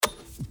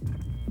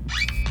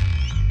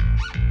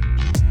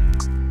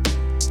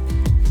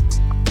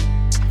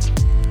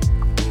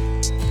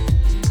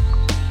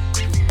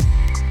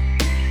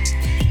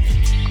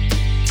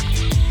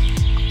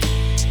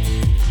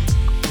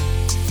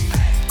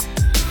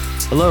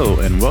Hello,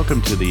 and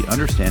welcome to the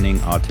Understanding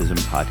Autism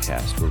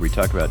podcast, where we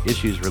talk about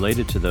issues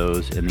related to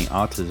those in the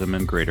autism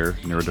and greater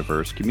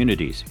neurodiverse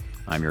communities.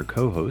 I'm your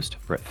co-host,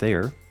 Brett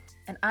Thayer.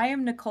 And I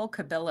am Nicole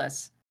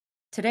Kabilis.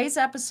 Today's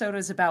episode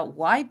is about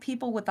why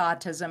people with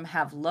autism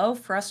have low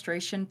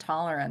frustration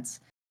tolerance.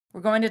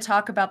 We're going to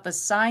talk about the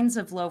signs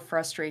of low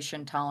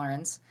frustration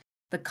tolerance,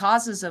 the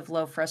causes of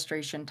low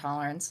frustration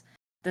tolerance,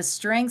 the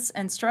strengths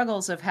and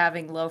struggles of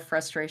having low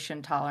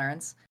frustration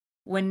tolerance,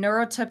 when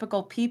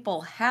neurotypical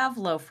people have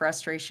low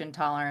frustration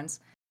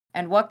tolerance,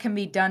 and what can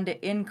be done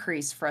to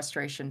increase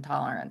frustration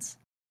tolerance.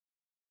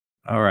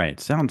 All right,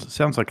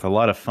 sounds like a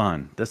lot of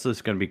fun. This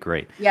is going to be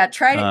great. Yeah,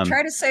 try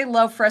to say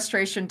low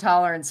frustration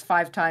tolerance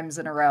 5 times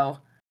in a row.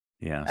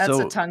 Yeah, That's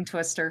a tongue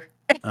twister.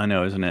 I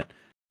know, isn't it?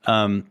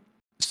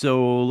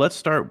 So let's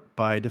start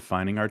by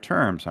defining our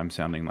terms. I'm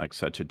sounding like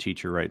such a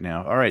teacher right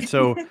now. All right,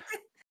 so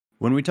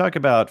when we talk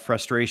about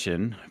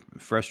frustration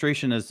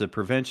is the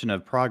prevention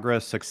of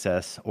progress,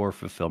 success, or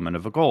fulfillment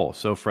of a goal.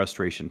 So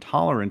frustration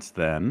tolerance,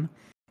 then,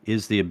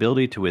 is the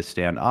ability to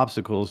withstand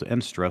obstacles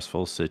and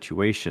stressful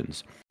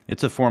situations.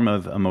 It's a form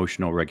of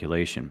emotional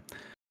regulation.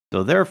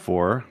 So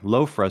therefore,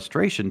 low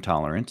frustration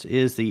tolerance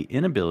is the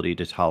inability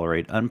to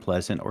tolerate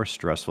unpleasant or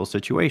stressful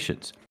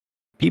situations.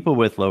 People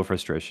with low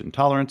frustration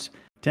tolerance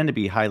tend to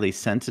be highly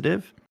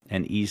sensitive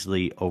and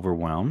easily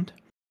overwhelmed.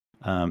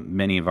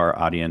 Many of our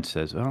audience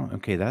says, oh,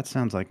 okay, that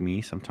sounds like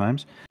me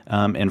sometimes.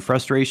 And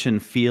frustration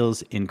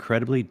feels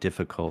incredibly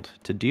difficult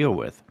to deal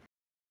with.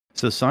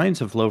 So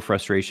signs of low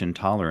frustration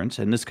tolerance,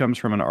 and this comes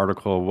from an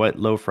article, What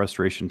Low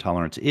Frustration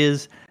Tolerance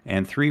Is,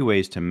 and 3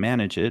 Ways to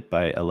Manage It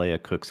by Alea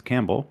Cooks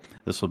Campbell.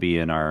 This will be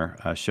in our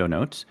show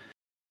notes.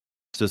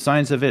 So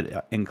signs of it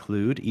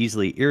include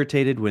easily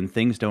irritated when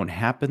things don't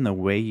happen the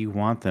way you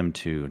want them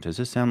to. Does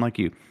this sound like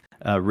you?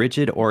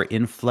 Rigid or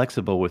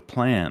inflexible with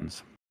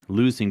plans.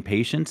 Losing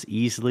patience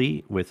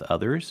easily with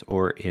others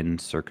or in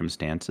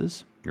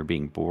circumstances. You're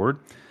being bored.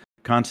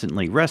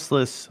 Constantly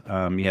restless.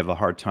 You have a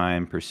hard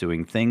time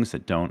pursuing things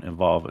that don't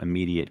involve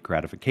immediate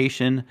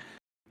gratification.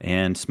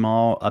 And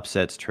small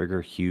upsets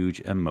trigger huge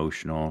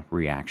emotional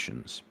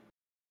reactions.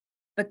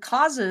 The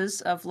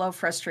causes of low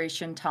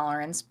frustration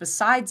tolerance,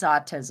 besides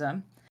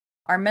autism,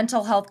 are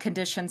mental health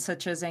conditions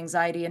such as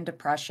anxiety and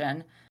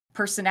depression,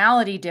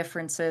 personality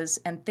differences,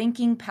 and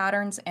thinking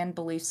patterns and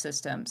belief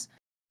systems.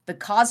 The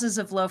causes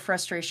of low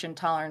frustration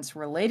tolerance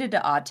related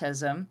to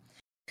autism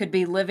could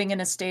be living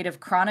in a state of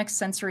chronic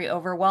sensory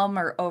overwhelm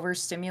or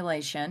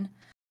overstimulation,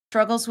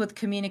 struggles with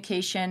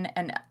communication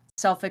and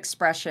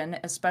self-expression,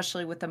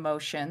 especially with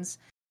emotions,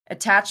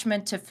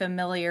 attachment to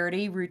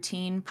familiarity,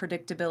 routine,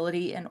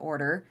 predictability, and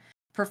order,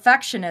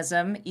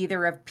 perfectionism,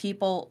 either of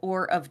people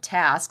or of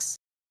tasks,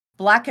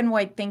 black and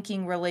white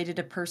thinking related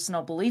to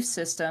personal belief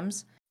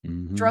systems,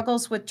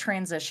 struggles with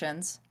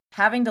transitions,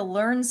 having to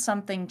learn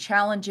something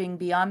challenging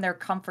beyond their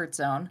comfort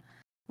zone,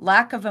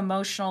 lack of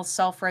emotional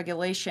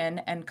self-regulation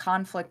and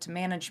conflict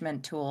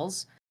management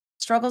tools,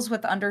 struggles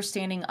with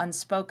understanding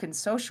unspoken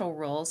social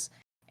rules,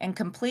 and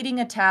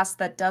completing a task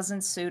that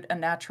doesn't suit a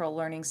natural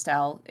learning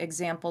style.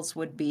 Examples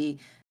would be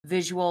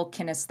visual,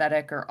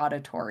 kinesthetic, or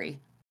auditory.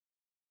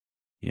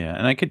 Yeah,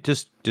 and I could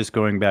just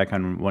going back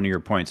on one of your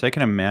points, I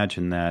can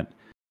imagine that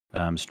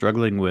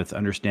struggling with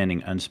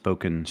understanding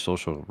unspoken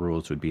social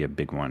rules would be a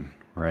big one,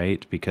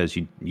 right? Because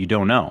you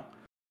don't know.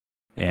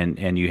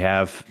 And you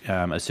have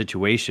a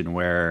situation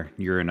where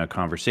you're in a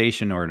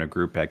conversation or in a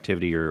group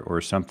activity or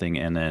something,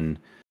 and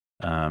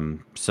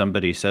then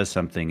somebody says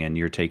something and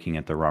you're taking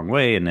it the wrong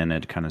way, and then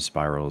it kind of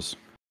spirals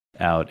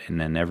out,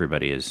 and then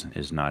everybody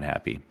is not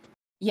happy.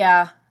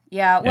 Yeah.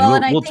 Well,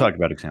 and we'll talk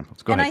about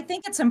examples. Go ahead. I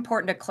think it's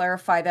important to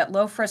clarify that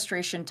low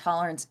frustration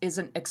tolerance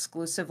isn't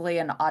exclusively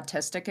an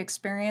autistic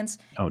experience.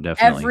 Oh,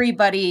 definitely.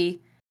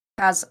 Everybody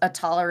has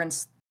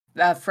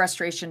a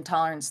frustration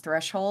tolerance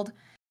threshold.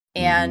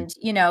 And,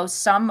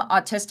 some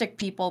autistic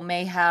people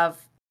may have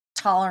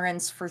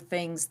tolerance for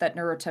things that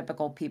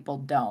neurotypical people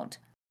don't.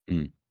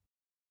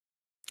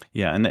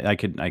 Yeah, and I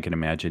can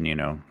imagine,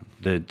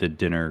 the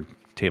dinner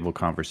table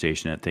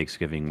conversation at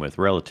Thanksgiving with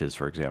relatives,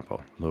 for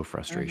example, low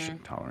frustration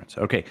tolerance.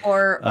 Okay.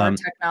 Or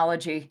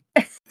technology.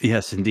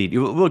 Yes, indeed.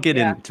 We'll get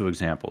into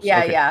examples.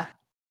 Yeah, okay.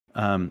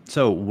 yeah.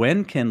 So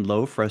when can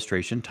low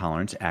frustration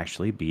tolerance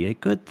actually be a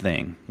good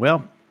thing?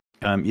 Well,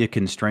 you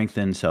can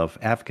strengthen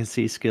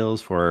self-efficacy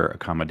skills for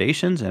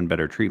accommodations and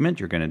better treatment.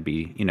 You're going to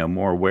be,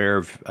 more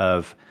aware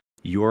of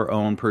your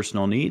own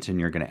personal needs, and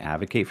you're going to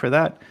advocate for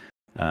that.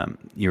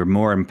 You're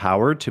more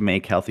empowered to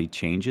make healthy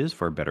changes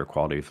for a better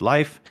quality of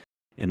life.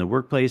 In the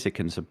workplace, it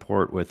can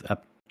support with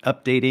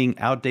updating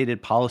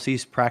outdated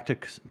policies,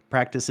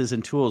 practices,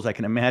 and tools. I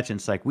can imagine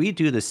it's like we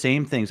do the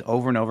same things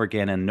over and over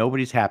again, and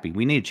nobody's happy.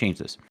 We need to change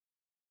this.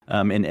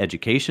 In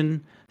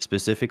education,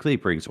 specifically,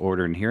 brings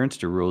order and adherence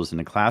to rules in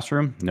the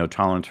classroom, no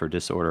tolerance for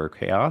disorder or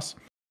chaos.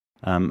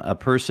 A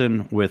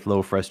person with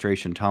low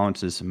frustration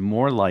tolerance is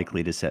more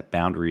likely to set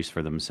boundaries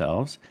for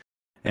themselves,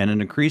 and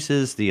it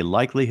increases the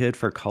likelihood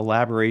for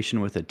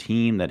collaboration with a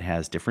team that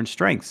has different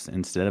strengths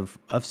instead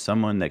of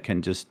someone that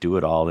can just do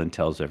it all and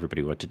tells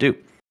everybody what to do.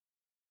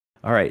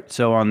 All right.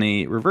 So on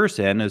the reverse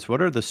end is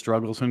what are the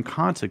struggles and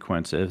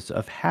consequences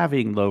of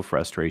having low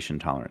frustration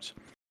tolerance?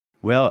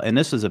 Well, and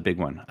this is a big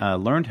one.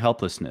 Learned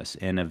helplessness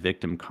and a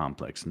victim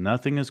complex.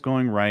 Nothing is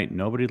going right.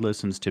 Nobody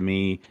listens to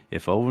me.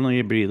 If only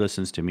everybody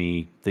listens to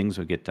me, things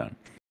will get done.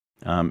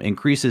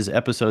 Increases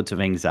episodes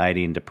of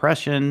anxiety and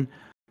depression,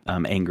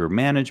 anger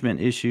management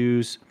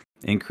issues,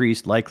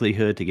 increased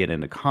likelihood to get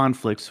into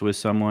conflicts with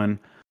someone,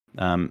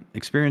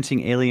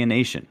 experiencing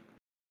alienation.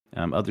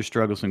 Other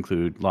struggles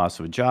include loss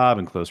of a job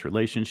and close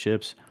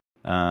relationships,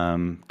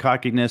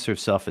 cockiness or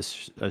self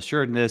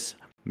assuredness,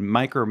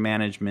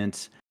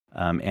 micromanagement,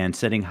 and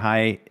setting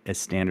high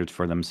standards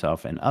for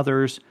themselves and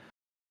others,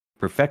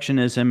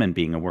 perfectionism and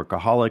being a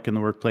workaholic in the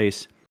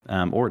workplace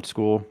or at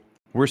school,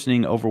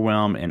 worsening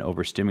overwhelm and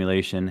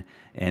overstimulation,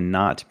 and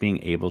not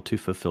being able to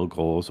fulfill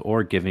goals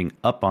or giving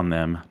up on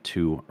them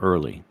too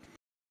early.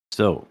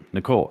 So,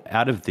 Nicole,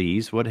 out of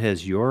these, what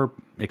has your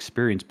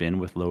experience been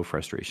with low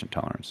frustration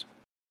tolerance?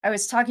 I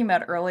was talking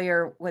about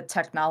earlier with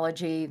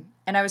technology,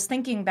 and I was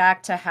thinking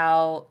back to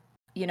how,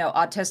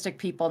 autistic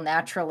people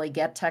naturally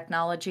get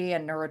technology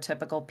and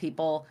neurotypical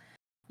people,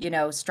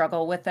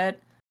 struggle with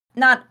it.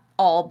 Not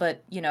all,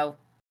 but,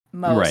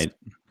 most. Right,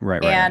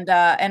 right.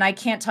 And I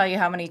can't tell you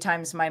how many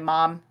times my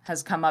mom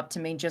has come up to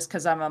me just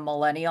because I'm a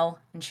millennial,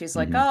 and she's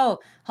like, Hmm. "Oh,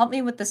 help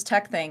me with this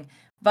tech thing."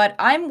 But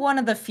I'm one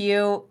of the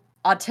few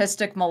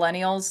autistic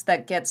millennials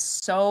that gets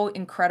so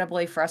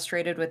incredibly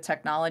frustrated with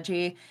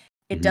technology.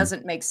 It Hmm.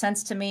 doesn't make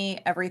sense to me.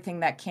 Everything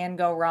that can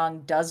go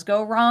wrong does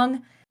go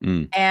wrong.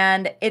 Mm,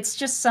 And it's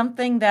just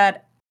something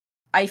that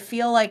I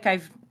feel like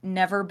I've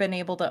never been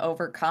able to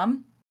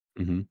overcome.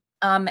 hmm.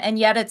 And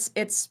yet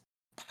it's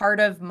part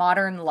of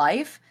modern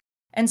life.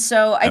 And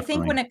so I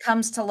think Definitely. when it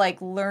comes to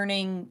like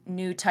learning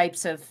new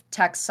types of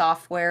tech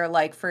software,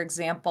 like for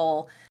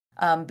example,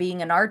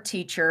 being an art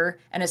teacher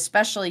and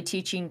especially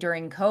teaching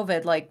during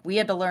COVID, like we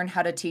had to learn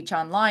how to teach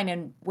online.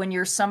 And when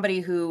you're somebody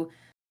who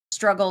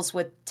struggles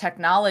with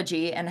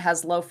technology and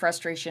has low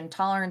frustration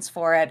tolerance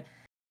for it,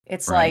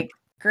 it's Right, like,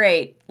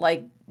 great,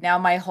 like now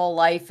my whole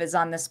life is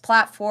on this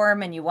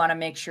platform and you want to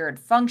make sure it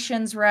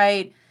functions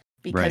right right.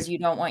 because you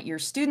don't want your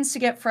students to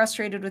get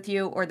frustrated with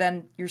you, or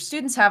then your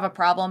students have a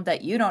problem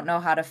that you don't know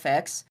how to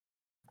fix.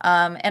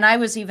 And I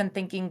was even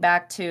thinking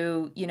back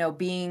to,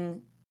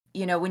 being,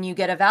 when you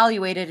get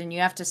evaluated and you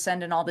have to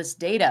send in all this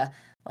data,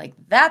 like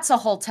that's a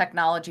whole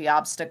technology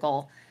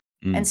obstacle.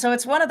 And Mm, so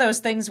it's one of those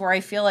things where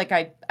I feel like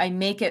I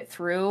make it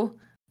through,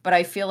 but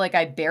I feel like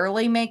I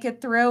barely make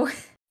it through.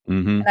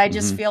 hmm, And I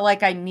just hmm. feel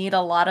like I need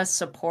a lot of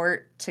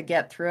support to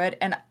get through it.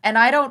 And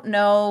I don't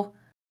know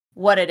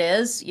what it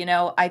is.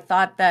 I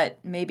thought that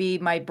maybe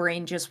my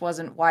brain just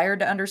wasn't wired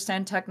to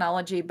understand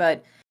technology,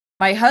 but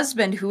my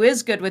husband, who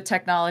is good with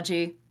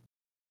technology,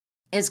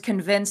 is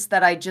convinced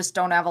that I just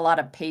don't have a lot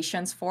of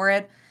patience for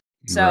it.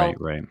 Right, So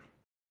right.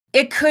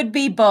 it could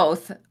be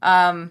both.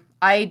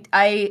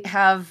 I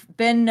have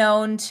been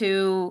known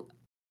to,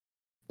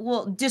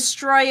 well,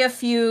 destroy a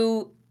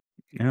few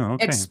Oh,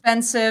 okay.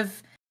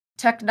 expensive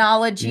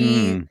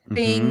technology Mm, hmm.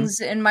 things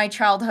in my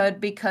childhood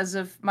because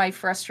of my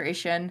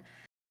frustration.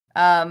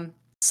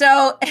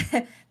 So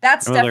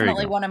that's Well, there you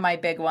definitely go. one of my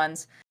big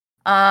ones.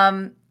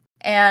 Um,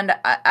 and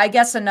I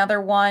guess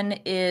another one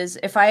is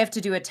if I have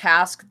to do a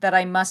task that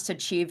I must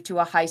achieve to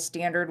a high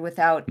standard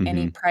without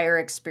any Hmm. prior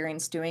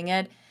experience doing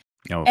it.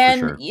 Oh, for And,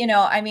 sure.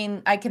 I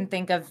mean, I can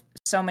think of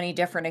so many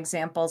different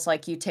examples.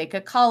 Like you take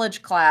a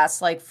college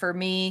class, like for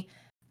me,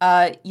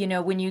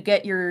 when you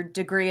get your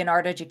degree in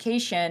art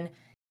education,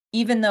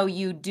 even though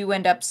you do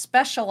end up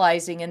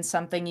specializing in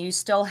something, you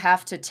still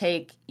have to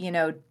take,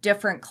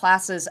 different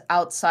classes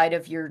outside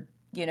of your,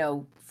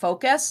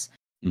 focus.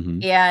 Hmm.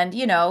 And,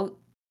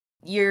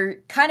 you're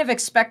kind of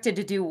expected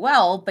to do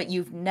well, but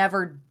you've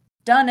never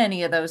done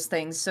any of those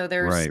things. So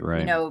there's, Right,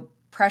 right.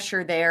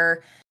 pressure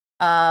there.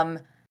 Um,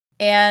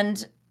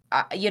 and,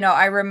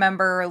 I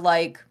remember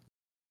like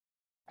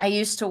I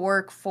used to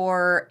work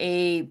for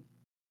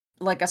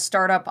like a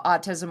startup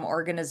autism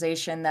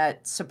organization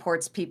that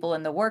supports people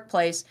in the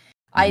workplace.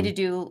 I had Hmm. to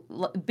do,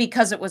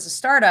 because it was a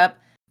startup,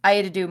 I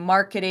had to do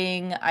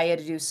marketing, I had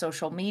to do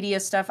social media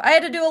stuff. I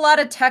had to do a lot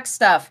of tech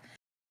stuff.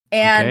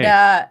 And Okay.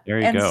 uh There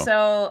you and go.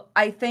 so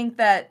I think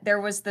that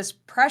there was this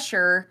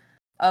pressure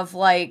of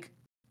like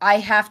I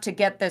have to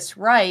get this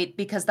right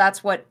because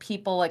that's what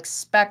people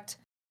expect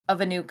of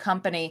a new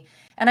company.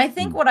 And I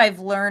think Mm, what I've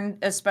learned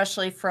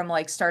especially from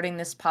like starting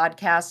this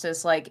podcast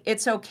is like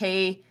it's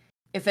okay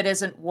if it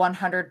isn't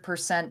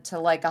 100% to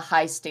like a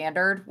high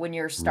standard when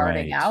you're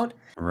starting right, out.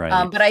 But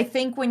right. I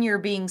think when you're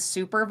being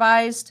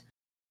supervised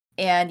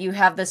and you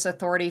have this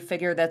authority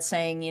figure that's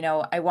saying,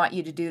 I want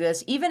you to do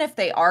this, even if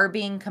they are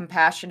being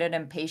compassionate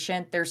and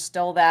patient, there's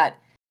still that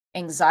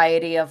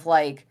anxiety of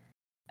like,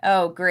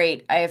 oh,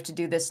 great, I have to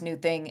do this new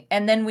thing.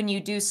 And then when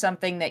you do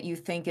something that you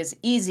think is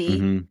easy,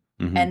 Hmm.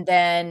 Hmm. and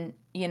then,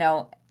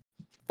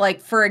 like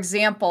for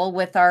example,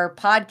 with our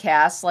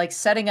podcast, like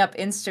setting up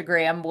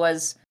Instagram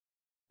was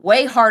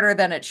way harder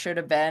than it should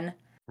have been. And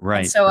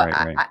Right, so,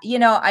 right, right.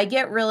 I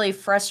get really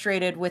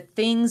frustrated with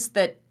things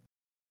that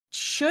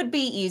should be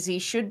easy,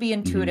 should be Hmm.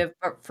 intuitive,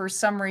 but for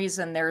some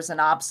reason there's an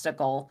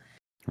obstacle.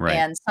 Right.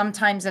 And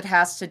sometimes it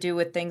has to do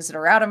with things that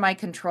are out of my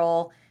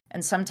control,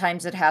 and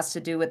sometimes it has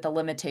to do with the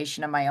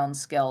limitation of my own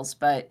skills.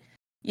 But,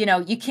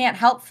 you can't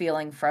help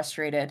feeling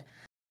frustrated.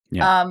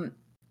 Yeah. Um,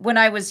 when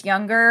I was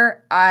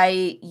younger,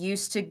 I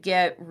used to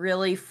get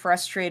really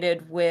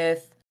frustrated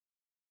with,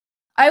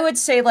 I would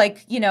say,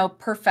 like,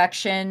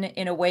 perfection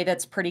in a way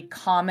that's pretty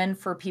common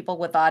for people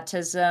with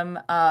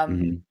autism.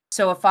 Hmm.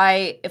 So if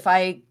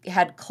I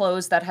had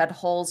clothes that had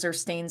holes or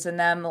stains in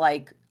them,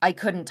 like I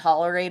couldn't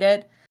tolerate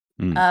it.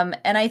 Mm.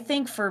 And I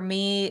think for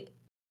me,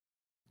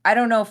 I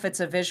don't know if it's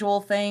a visual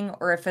thing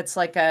or if it's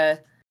like a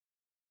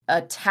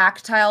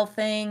tactile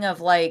thing of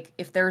like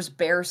if there's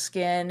bare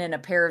skin in a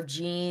pair of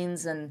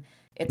jeans and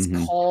it's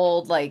Hmm.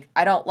 cold, like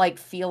I don't like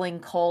feeling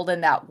cold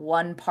in that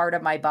one part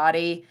of my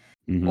body.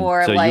 Hmm.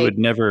 Or So you like, would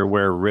never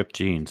wear ripped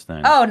jeans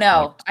then? oh Like,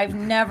 no, I've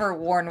never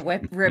worn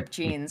ripped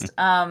jeans.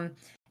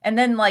 And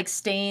then like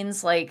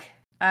stains, like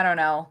I don't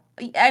know.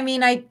 I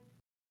mean,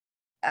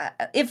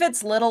 if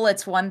it's little,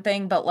 it's one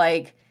thing, but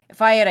like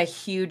if I had a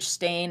huge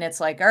stain,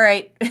 it's like, all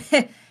right,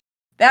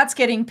 that's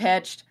getting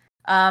pitched.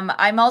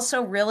 I'm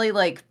also really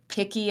like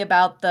picky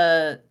about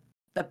the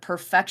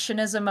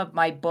perfectionism of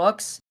my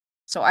books.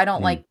 So I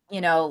don't mm, like,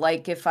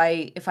 like if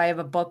I have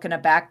a book in a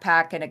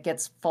backpack and it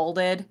gets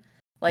folded,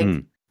 like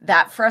mm,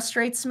 that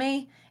frustrates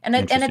me. And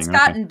it's interesting.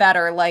 Okay. gotten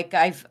better. Like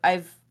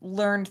I've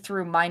learned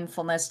through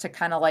mindfulness to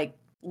kind of like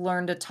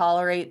learn to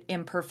tolerate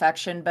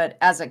imperfection, but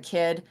as a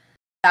kid,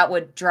 that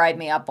would drive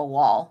me up a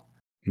wall.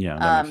 Yeah,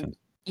 that makes Um,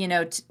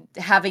 sense.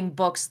 having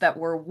books that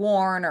were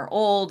worn or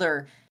old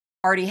or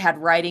already had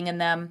writing in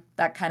them,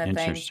 that kind of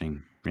thing.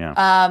 Interesting. Yeah.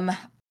 Um,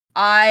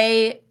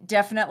 I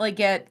definitely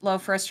get low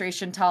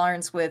frustration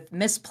tolerance with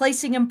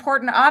misplacing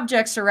important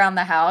objects around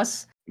the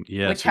house, which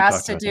Yes, we has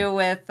talked to about that. do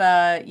with,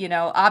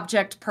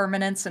 object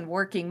permanence and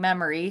working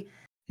memory.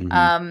 Hmm.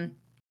 Um,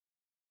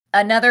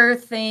 another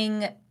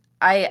thing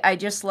I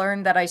just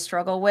learned that I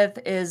struggle with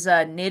is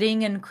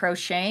knitting and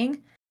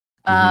crocheting.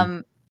 Hmm.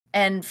 Um,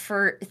 and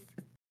for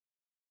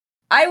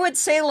I would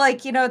say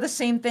like, the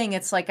same thing.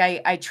 It's like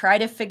I try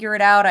to figure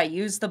it out. I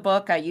use the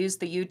book, I use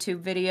the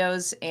YouTube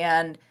videos,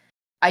 and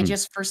I Mm,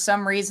 just for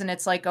some reason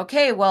it's like,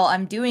 okay, well,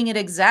 I'm doing it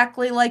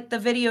exactly like the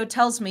video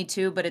tells me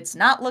to, but it's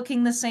not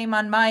looking the same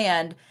on my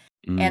end.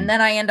 And mm. then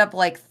I end up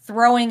like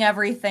throwing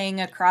everything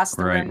across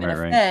the Right, room in right,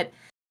 a right. fit.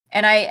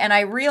 And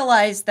I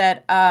realized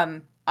that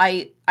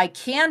I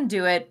can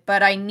do it,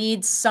 but I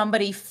need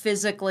somebody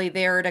physically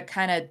there to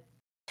kind of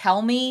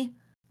tell me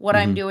what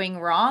I'm Hmm. doing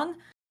wrong.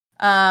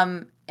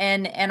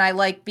 And I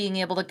like being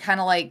able to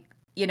kind of like,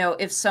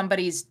 if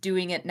somebody's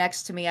doing it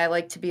next to me, I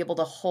like to be able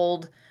to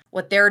hold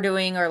what they're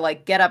doing or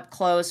like get up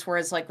close.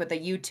 Whereas like with a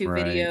YouTube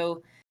Right.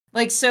 video,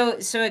 like so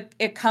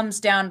it comes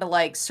down to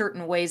like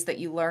certain ways that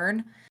you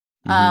learn.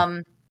 Hmm.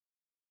 Um,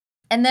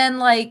 and then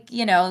like,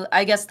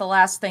 I guess the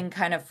last thing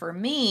kind of for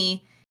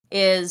me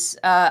is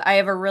I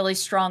have a really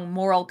strong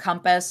moral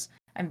compass.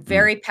 I'm Mm.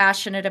 very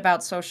passionate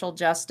about social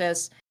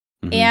justice.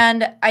 Hmm.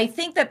 And I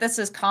think that this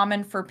is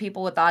common for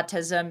people with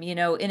autism,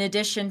 in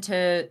addition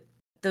to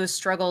those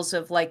struggles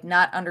of like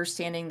not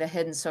understanding the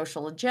hidden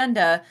social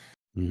agenda.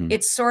 Hmm.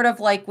 It's sort of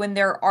like when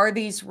there are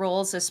these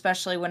rules,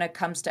 especially when it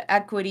comes to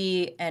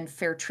equity and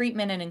fair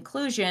treatment and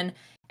inclusion,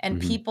 and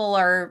Hmm. people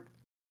are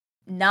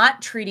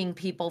not treating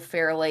people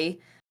fairly.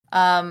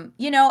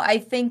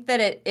 I think that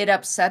it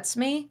upsets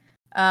me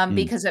Mm.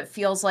 because it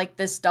feels like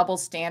this double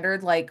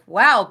standard. Like,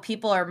 wow,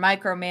 people are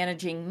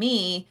micromanaging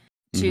me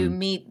to Hmm.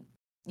 meet,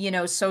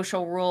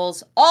 social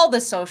rules, all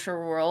the social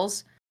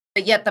rules,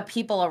 but yet the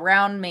people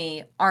around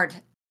me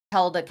aren't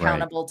held Right.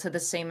 accountable to the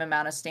same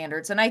amount of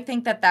standards. And I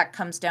think that that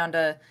comes down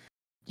to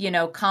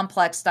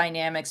complex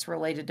dynamics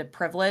related to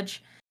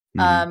privilege.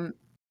 Hmm. Um,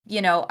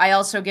 I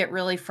also get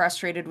really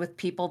frustrated with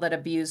people that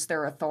abuse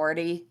their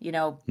authority,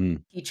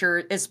 Mm.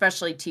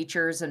 especially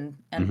teachers and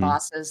Hmm.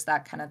 bosses,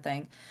 that kind of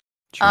thing.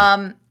 Sure.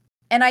 Um,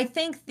 and I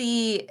think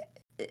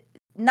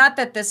not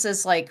that this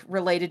is like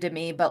related to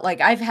me, but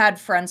like I've had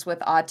friends with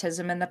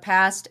autism in the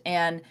past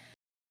and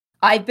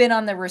I've been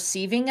on the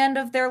receiving end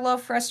of their low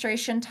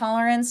frustration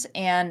tolerance,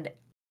 and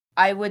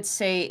I would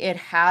say it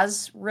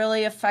has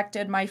really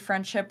affected my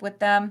friendship with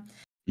them.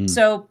 Mm.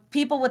 So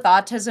people with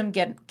autism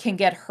can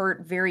get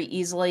hurt very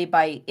easily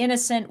by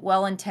innocent,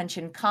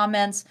 well-intentioned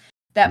comments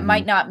that Hmm.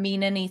 might not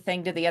mean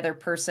anything to the other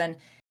person.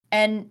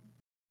 And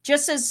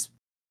just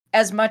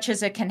as much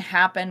as it can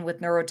happen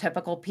with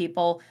neurotypical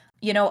people,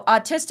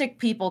 autistic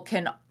people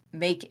can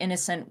make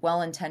innocent,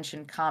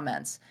 well-intentioned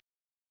comments.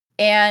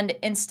 And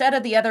instead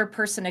of the other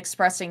person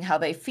expressing how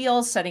they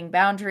feel, setting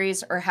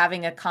boundaries, or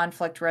having a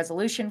conflict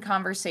resolution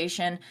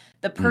conversation,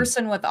 the Mm.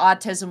 person with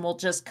autism will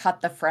just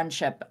cut the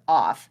friendship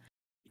off.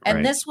 And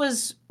Right. this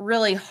was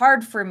really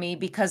hard for me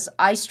because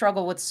I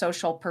struggle with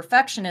social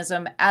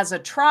perfectionism as a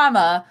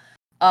trauma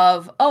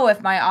of, oh,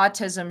 if my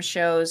autism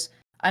shows,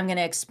 I'm going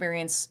to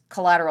experience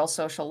collateral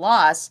social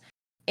loss.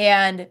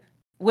 And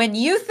when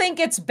you think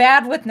it's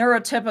bad with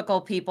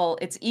neurotypical people,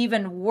 it's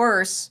even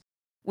worse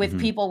with Hmm.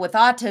 people with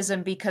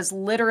autism because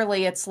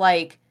literally it's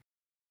like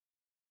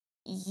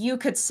you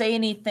could say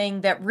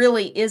anything that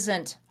really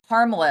isn't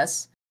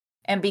harmless.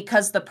 And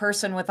because the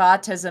person with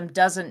autism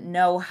doesn't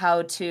know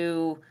how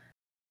to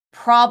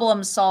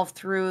problem solve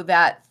through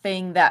that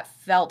thing that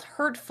felt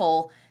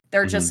hurtful,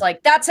 they're just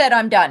like, that's it,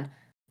 I'm done.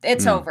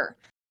 It's Mm. over.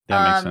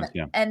 That makes sense.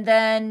 Yeah. And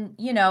then,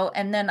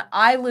 and then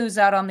I lose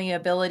out on the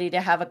ability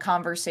to have a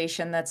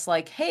conversation that's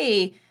like,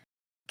 hey,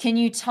 can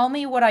you tell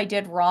me what I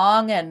did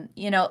wrong? And,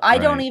 I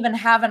don't Right. even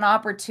have an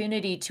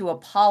opportunity to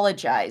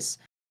apologize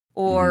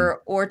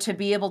Mm-hmm. or to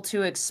be able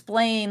to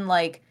explain,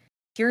 like,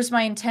 here's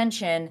my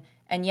intention.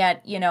 And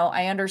yet,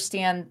 I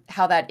understand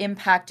how that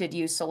impacted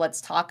you. So let's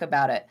talk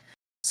about it.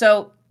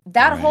 So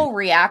that Right. whole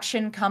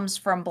reaction comes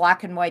from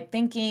black and white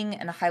thinking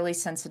and highly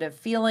sensitive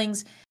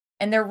feelings.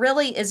 And there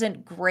really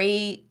isn't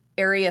gray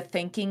area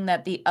thinking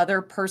that the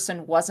other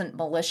person wasn't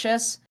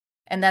malicious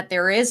and that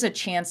there is a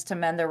chance to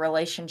mend the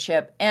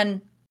relationship.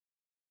 And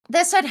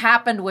this had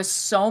happened with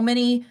so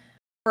many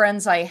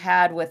friends I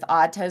had with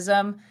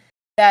autism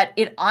that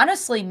it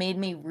honestly made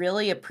me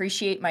really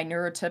appreciate my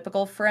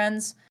neurotypical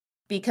friends,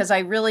 because I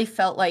really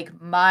felt like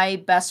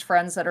my best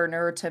friends that are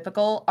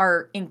neurotypical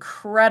are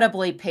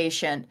incredibly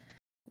patient Mm.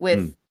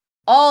 with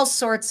all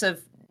sorts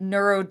of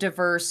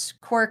neurodiverse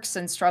quirks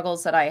and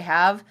struggles that I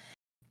have.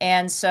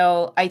 And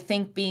so I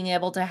think being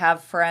able to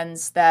have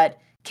friends that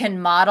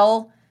can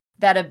model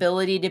that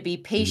ability to be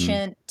Mm-hmm.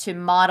 patient, to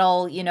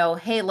model,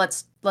 hey,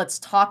 let's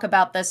talk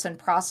about this and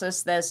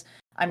process this.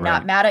 I'm not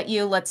Right. mad at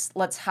you.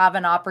 Let's have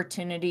an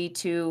opportunity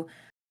to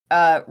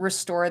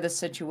restore the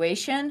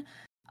situation.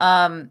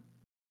 Um,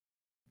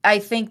 I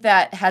think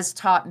that has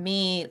taught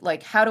me,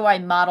 like, how do I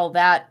model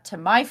that to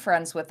my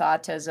friends with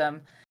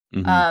autism?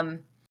 Mm-hmm. Um,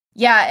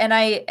 yeah, and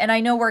I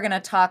know we're going to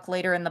talk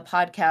later in the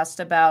podcast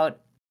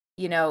about,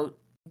 you know,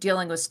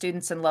 dealing with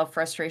students in low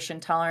frustration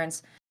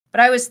tolerance.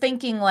 But I was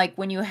thinking, like,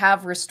 when you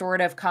have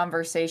restorative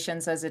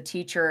conversations as a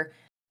teacher,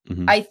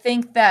 Mm-hmm. I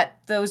think that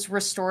those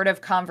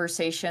restorative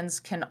conversations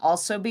can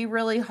also be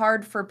really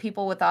hard for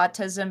people with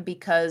autism,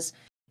 because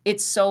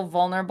it's so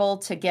vulnerable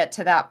to get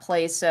to that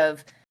place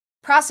of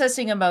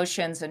processing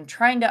emotions and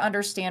trying to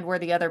understand where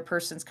the other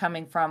person's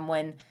coming from,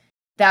 when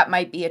that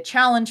might be a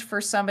challenge for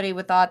somebody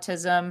with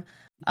autism.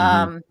 Mm-hmm.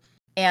 Um,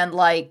 and,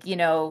 like,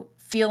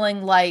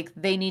 feeling like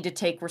they need to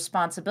take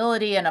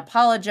responsibility and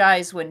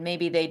apologize when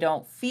maybe they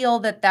don't feel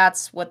that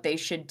that's what they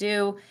should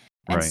do.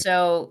 And Right.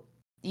 so,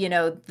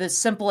 the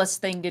simplest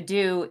thing to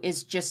do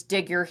is just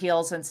dig your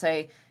heels and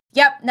say,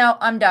 yep, no,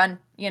 I'm done,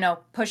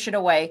 push it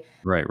away.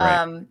 Right.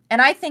 Right.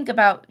 And I think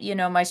about,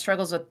 my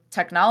struggles with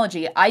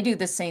technology. I do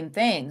the same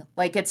thing.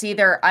 Like, it's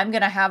either I'm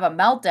going to have a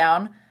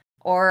meltdown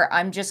or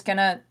I'm just going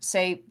to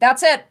say,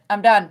 that's it,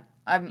 I'm done.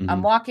 I'm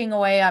Mm-hmm. walking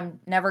away. I'm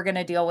never going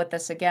to deal with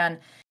this again.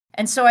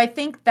 And so I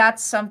think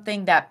that's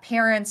something that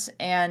parents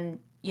and,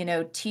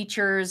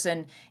 teachers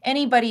and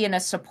anybody in a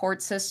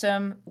support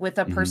system with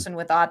a Mm-hmm. person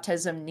with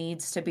autism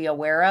needs to be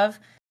aware of,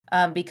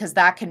 because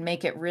that can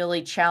make it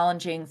really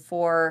challenging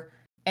for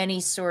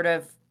any sort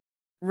of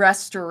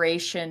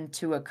restoration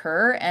to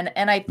occur. And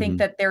I think Mm-hmm.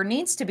 that there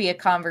needs to be a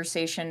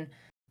conversation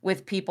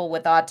with people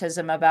with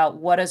autism about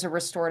what does a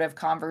restorative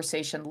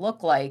conversation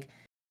look like,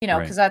 Right.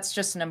 because that's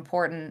just an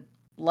important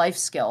life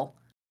skill.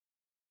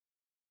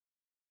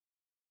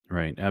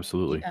 Right.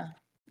 Absolutely. Yeah.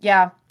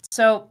 Yeah.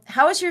 So,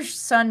 how has your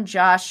son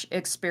Josh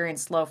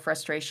experienced low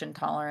frustration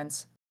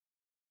tolerance?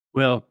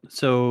 Well,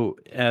 so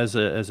as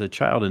a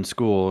child in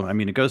school, I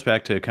mean, it goes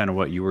back to kind of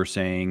what you were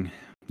saying.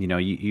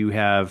 You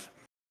have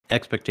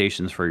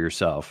expectations for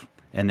yourself,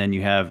 and then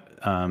you have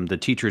the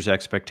teacher's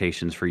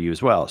expectations for you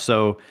as well.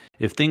 So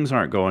if things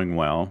aren't going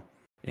well,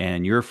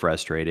 and you're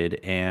frustrated,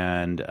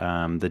 and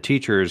the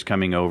teacher is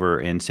coming over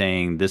and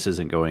saying this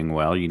isn't going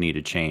well, you need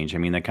to change. I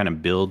mean, that kind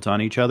of builds on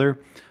each other.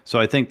 So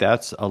I think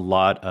that's a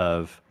lot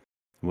of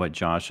what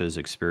Josh's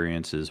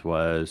experiences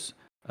was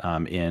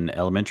in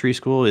elementary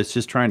school. It's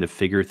just trying to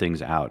figure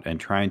things out and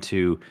trying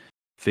to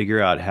figure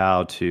out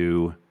how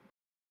to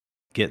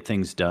get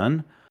things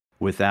done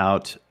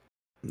without,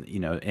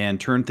 and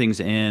turn things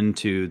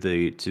into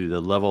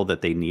the level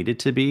that they needed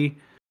to be,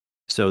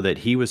 so that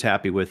he was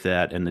happy with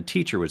that and the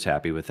teacher was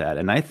happy with that.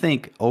 And I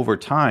think over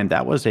time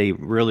that was a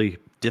really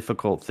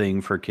difficult thing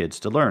for kids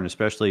to learn,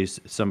 especially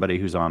somebody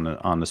who's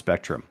on the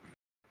spectrum,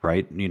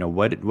 right?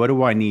 What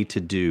do I need to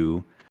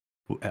do?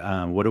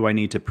 What do I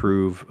need to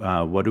prove?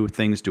 What do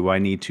things do I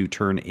need to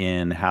turn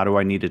in? How do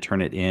I need to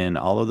turn it in?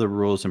 All of the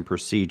rules and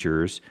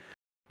procedures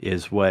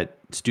is what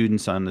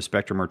students on the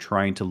spectrum are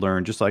trying to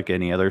learn, just like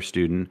any other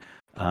student.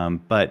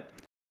 But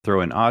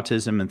throw in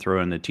autism and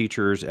throw in the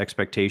teachers'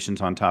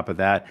 expectations on top of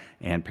that,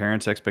 and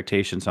parents'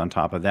 expectations on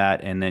top of that,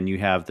 and then you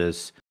have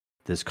this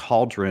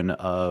cauldron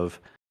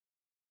of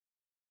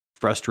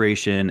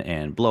frustration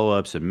and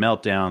blowups and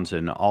meltdowns,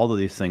 and all of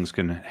these things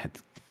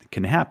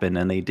can happen,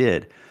 and they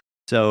did.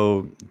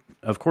 So,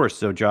 of course,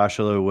 so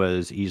Joshua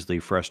was easily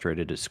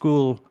frustrated at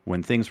school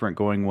when things weren't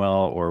going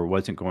well or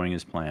wasn't going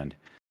as planned.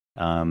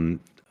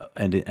 Um,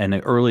 and an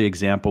early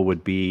example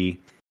would be,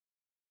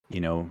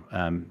 in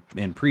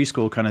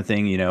preschool kind of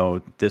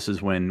thing. This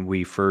is when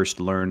we first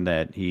learned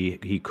that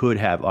he could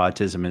have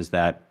autism. Is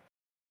that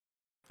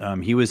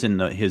He was in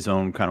his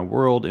own kind of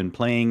world and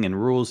playing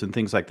and rules and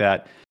things like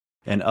that.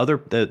 And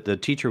the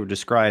teacher would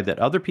describe that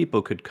other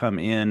people could come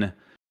in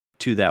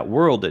to that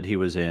world that he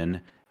was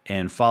in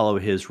and follow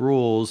his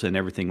rules and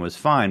everything was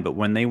fine. But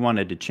when they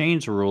wanted to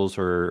change the rules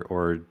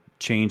or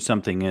change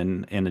something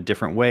in a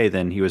different way,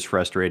 then he was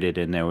frustrated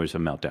and there was a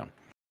meltdown.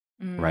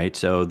 Mm. Right.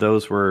 So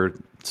those were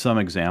some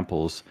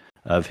examples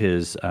of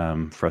his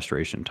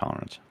frustration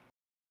tolerance.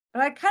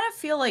 But I kind of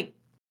feel like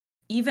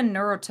even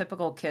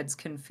neurotypical kids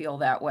can feel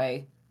that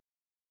way.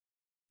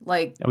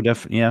 Like, Oh,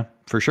 definitely. Yeah,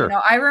 for sure.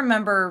 I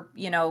remember,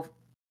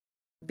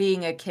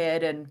 being a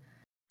kid and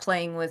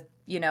playing with,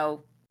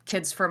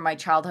 kids from my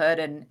childhood,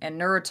 and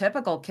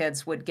neurotypical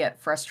kids would get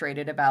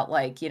frustrated about,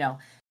 like,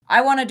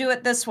 I want to do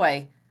it this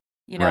way,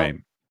 you know. Right.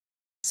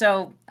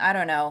 So I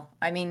don't know.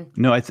 I mean,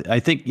 No, I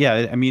think,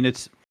 yeah, I mean,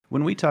 it's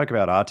when we talk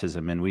about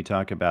autism and we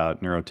talk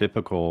about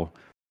neurotypical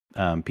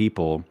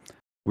people,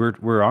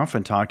 we're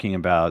often talking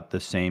about the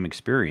same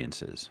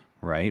experiences,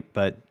 right?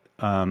 But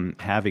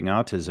having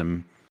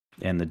autism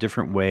and the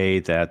different way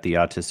that the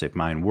autistic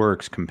mind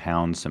works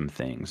compounds some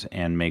things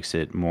and makes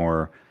it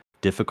more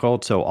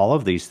difficult. So all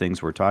of these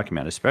things we're talking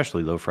about,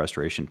 especially low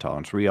frustration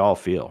tolerance, we all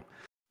feel.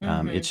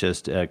 mhm. It's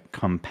just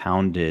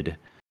compounded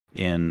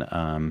in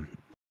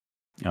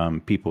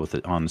people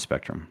on the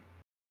spectrum.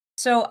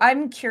 So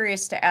I'm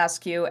curious to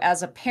ask you,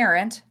 as a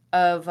parent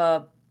of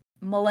a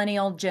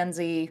millennial Gen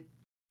Z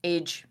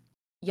age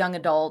young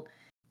adult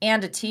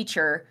and a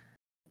teacher,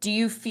 do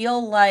you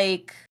feel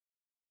like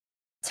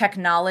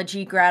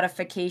technology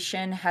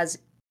gratification has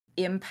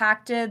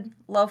impacted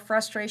low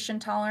frustration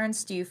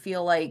tolerance? Do you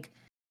feel like,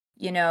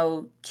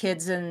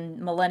 kids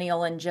in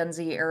millennial and Gen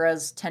Z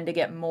eras tend to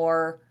get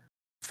more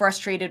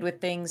frustrated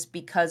with things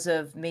because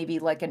of maybe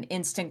like an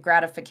instant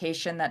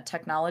gratification that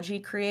technology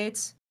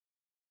creates?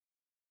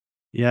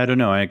 Yeah, I don't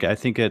know. I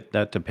think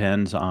that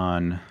depends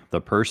on the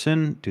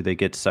person. Do they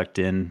get sucked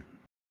in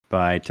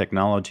by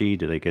technology?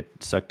 Do they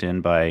get sucked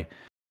in by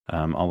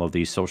all of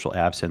these social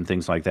apps and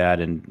things like that?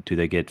 And do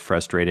they get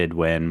frustrated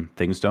when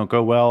things don't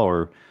go well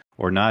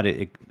or not?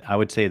 I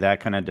would say that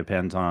kind of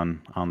depends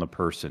on the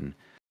person,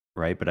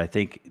 right? But I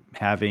think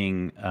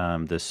having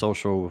the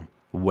social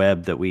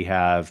web that we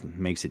have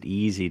makes it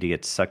easy to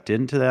get sucked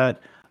into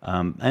that.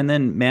 And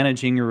then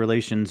managing your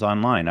relations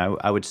online.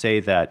 I would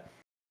say that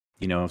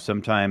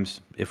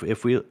sometimes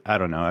if we, I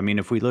don't know, I mean,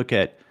 if we look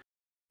at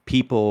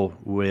people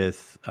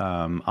with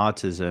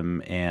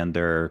autism and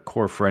their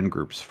core friend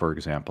groups, for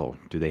example,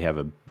 do they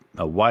have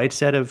a wide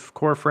set of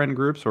core friend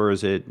groups, or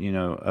is it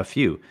a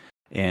few?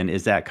 And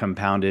is that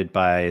compounded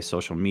by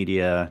social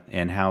media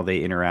and how they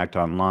interact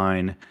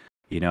online?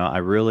 I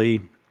really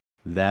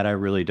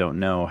don't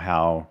know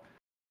how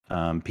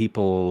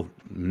people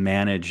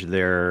manage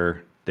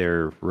their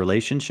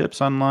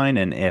relationships online,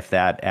 and if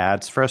that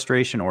adds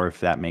frustration or if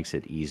that makes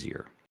it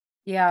easier.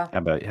 Yeah.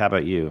 How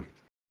about you?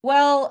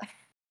 Well,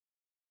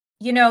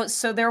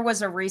 so there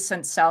was a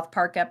recent South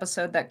Park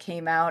episode that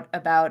came out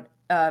about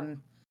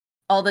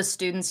all the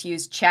students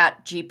use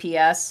Chat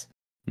GPS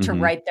to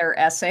Hmm. write their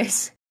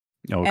essays.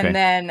 And Okay.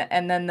 then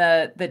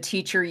the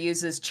teacher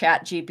uses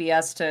Chat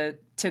GPS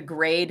to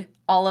grade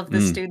all of the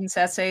Mm, students'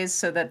 essays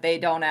so that they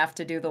don't have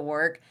to do the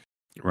work.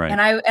 right.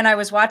 And I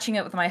was watching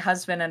it with my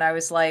husband and I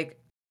was like,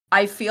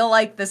 I feel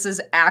like this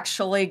is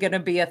actually going to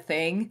be a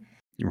thing,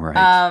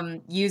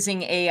 Right.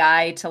 using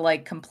AI to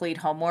like complete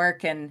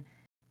homework, and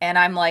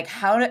I'm like,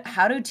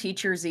 how do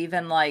teachers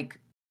even like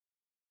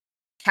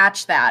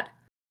catch that?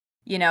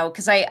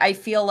 Because I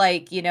feel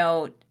like,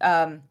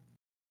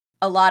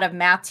 a lot of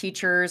math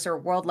teachers or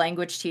world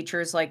language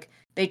teachers, like,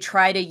 they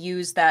try to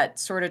use that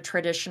sort of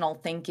traditional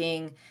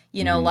thinking,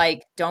 Hmm.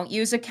 like, don't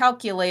use a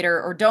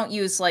calculator or don't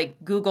use like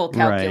Google Right.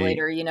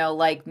 calculator,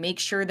 like, make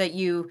sure that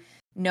you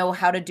know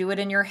how to do it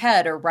in your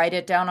head or write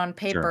it down on Sure.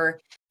 paper.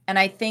 And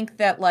I think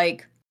that,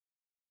 like,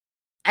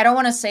 I don't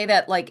want to say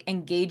that like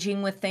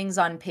engaging with things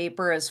on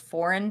paper is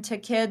foreign to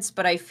kids,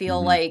 but I feel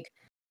Hmm. like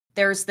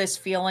there's this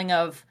feeling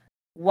of,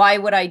 why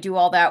would I do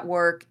all that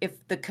work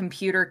if the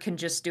computer can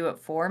just do it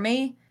for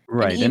me? And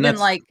Right. And even that's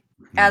like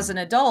yeah. as an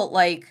adult,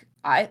 like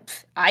I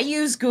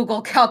use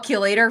Google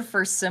Calculator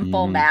for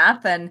simple Hmm.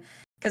 math, and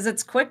because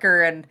it's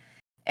quicker, and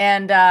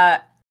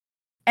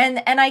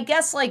I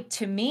guess, like,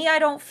 to me, I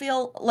don't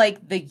feel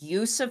like the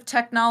use of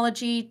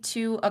technology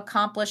to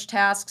accomplish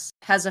tasks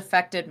has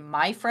affected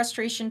my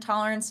frustration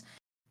tolerance,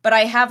 but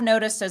I have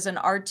noticed as an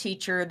art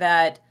teacher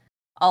that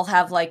I'll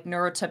have like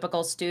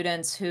neurotypical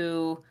students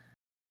who,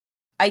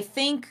 I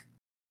think,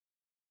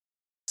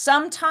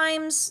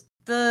 sometimes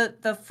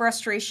the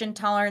frustration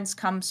tolerance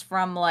comes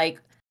from like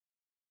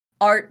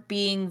art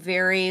being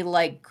very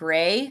like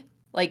gray.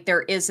 Like,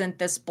 there isn't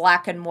this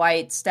black and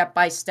white step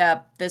by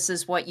step, this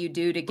is what you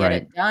do to get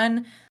Right. it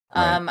done.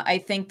 Right. I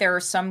think there are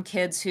some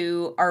kids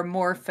who are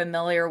more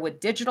familiar with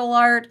digital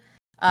art.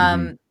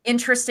 Hmm.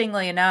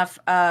 Interestingly enough,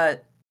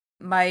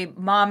 my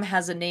mom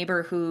has a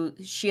neighbor who,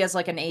 she has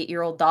like an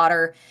 8-year-old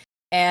daughter,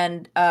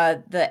 and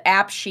the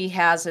app she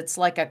has, it's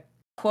like a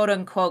quote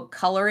unquote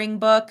coloring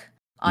book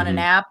on an Hmm.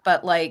 app,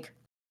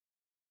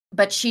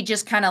 but she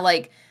just kind of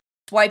like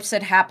swipes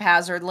it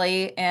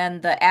haphazardly,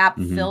 and the app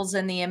Mm-hmm. fills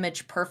in the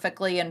image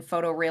perfectly and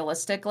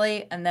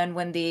photorealistically. And then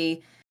when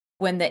the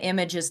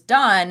image is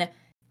done,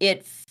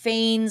 it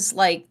feigns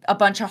like a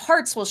bunch of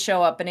hearts will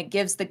show up, and it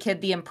gives the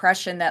kid the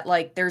impression that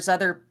like there's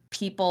other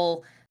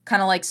people,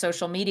 kind of like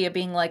social media,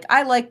 being like,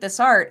 I like this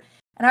art.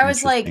 And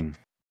Interesting.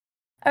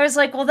 I was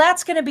like, well,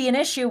 that's going to be an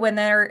issue when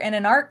they're in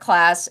an art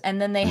class and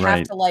then they have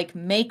Right. to like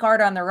make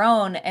art on their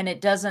own and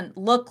it doesn't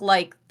look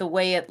like the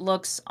way it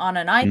looks on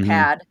an Mm-hmm.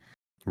 iPad.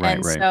 Right.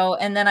 And Right. so,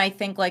 and then I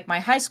think like my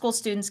high school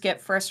students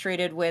get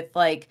frustrated with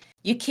like,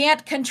 you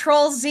can't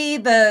control Z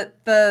the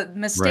Right.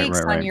 mistakes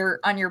Right. Right.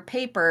 on your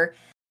paper.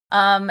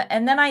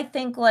 And then I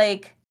think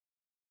like,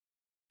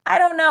 I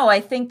don't know.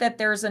 I think that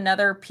there's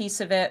another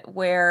piece of it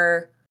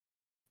where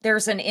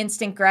there's an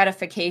instant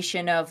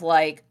gratification of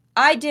like,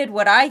 I did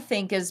what I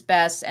think is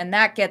best and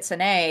that gets an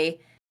A.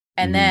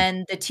 And Mm-hmm.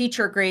 then the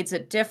teacher grades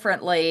it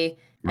differently.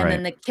 And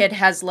then Right. the kid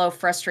has low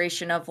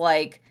frustration of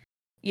like,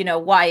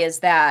 why is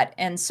that?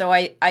 And so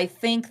I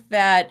think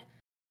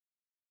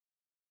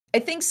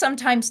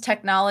sometimes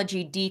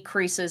technology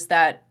decreases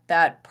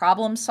that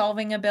problem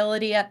solving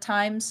ability at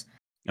times.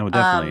 Oh,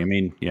 definitely. I Um,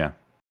 mean, yeah.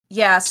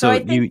 yeah, so So I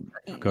think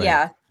you go ahead.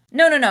 yeah.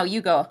 No,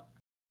 you go.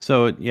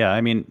 So yeah,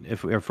 I mean,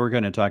 if we're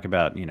going to talk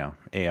about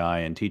AI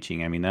and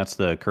teaching, I mean that's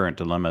the current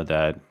dilemma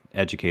that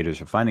educators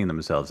are finding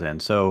themselves in.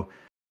 So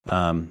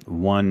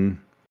one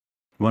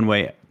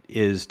way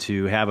is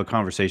to have a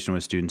conversation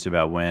with students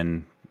about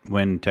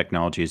when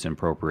technology is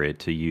appropriate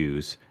to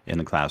use in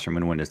the classroom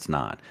and when it's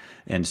not.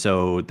 And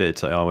so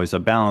it's always a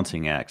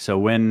balancing act. So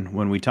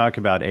when we talk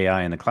about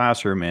AI in the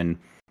classroom and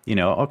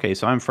okay,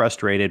 so I'm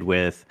frustrated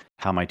with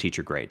how my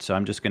teacher grades. So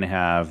I'm just going to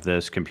have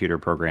this computer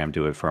program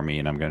do it for me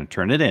and I'm going to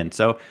turn it in.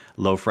 So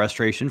low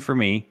frustration for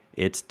me.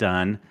 It's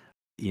done.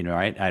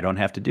 I don't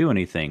have to do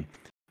anything.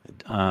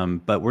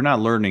 But we're not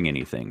learning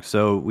anything.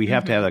 So we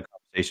have to have Mhm. that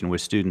conversation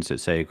with students that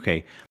say,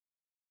 okay,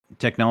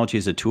 technology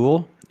is a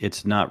tool.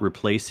 It's not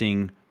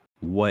replacing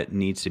what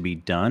needs to be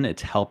done.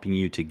 It's helping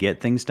you to get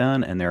things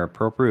done. And there are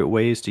appropriate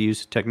ways to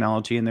use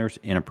technology and there's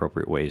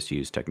inappropriate ways to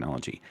use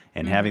technology.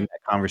 And having Mhm.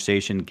 that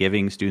conversation,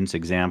 giving students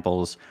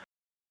examples.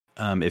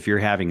 If you're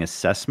having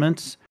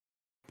assessments,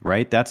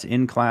 right, that's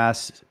in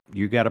class.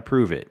 You got to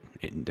prove it.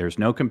 There's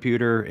no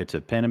computer. It's a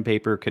pen and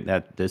paper.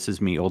 This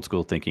is me, old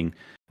school thinking.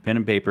 Pen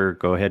and paper.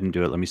 Go ahead and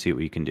do it. Let me see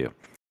what you can do.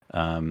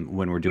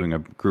 When we're doing a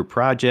group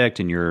project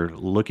and you're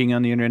looking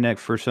on the internet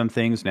for some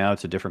things, now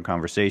it's a different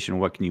conversation.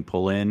 What can you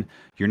pull in?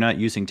 You're not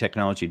using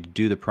technology to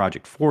do the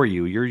project for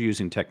you. You're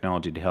using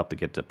technology to help to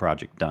get the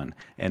project done.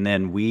 And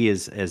then we,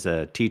 as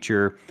a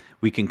teacher,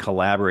 we can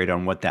collaborate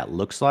on what that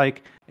looks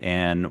like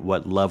and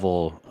what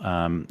level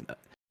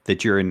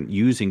that you're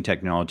using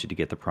technology to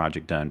get the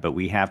project done. But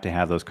we have to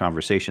have those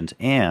conversations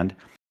and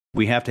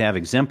we have to have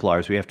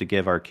exemplars. We have to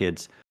give our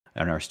kids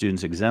and our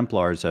students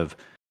exemplars of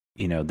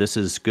this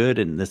is good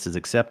and this is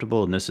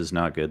acceptable and this is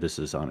not good. This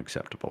is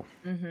unacceptable.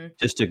 Mhm.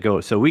 Just to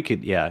go, so we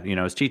could, yeah,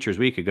 as teachers,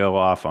 we could go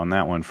off on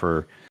that one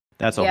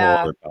that's a whole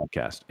Yeah. other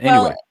podcast.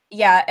 Well, Anyway.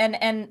 yeah,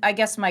 and I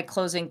guess my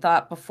closing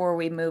thought before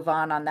we move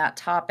on that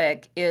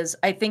topic is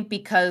I think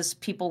because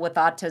people with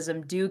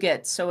autism do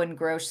get so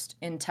engrossed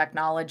in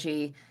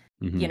technology,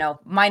 Hmm.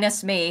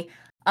 minus me.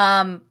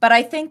 But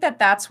I think that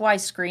that's why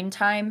screen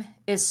time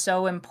is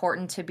so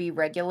important to be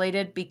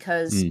regulated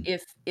because Mm.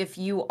 if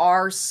you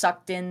are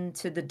sucked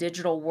into the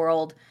digital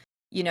world,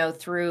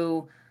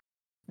 through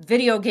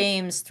video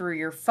games, through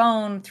your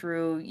phone,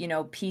 through,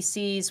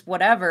 PCs,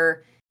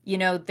 whatever,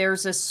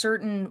 there's a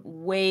certain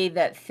way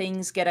that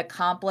things get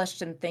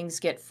accomplished and things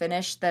get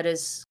finished that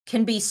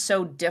can be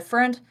so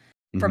different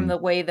from Hmm. the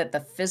way that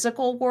the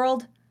physical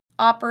world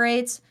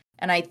operates.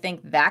 And I think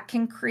that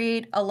can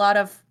create a lot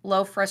of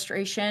low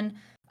frustration.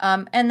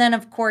 And then,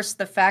 of course,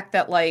 the fact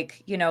that,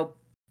 like,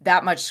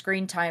 that much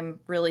screen time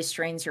really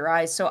strains your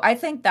eyes. So I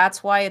think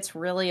that's why it's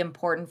really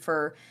important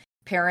for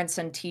parents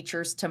and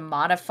teachers to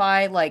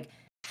modify, like,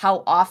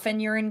 how often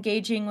you're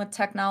engaging with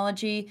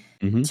technology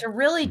Hmm. to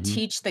really Hmm.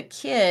 teach the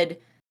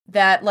kid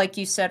that, like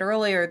you said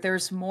earlier,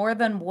 there's more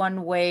than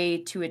one way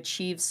to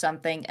achieve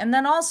something. And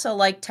then also,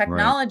 like, Right.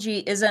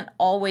 technology isn't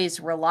always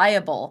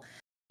reliable.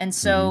 And Hmm.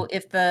 so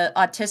if the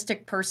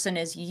autistic person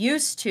is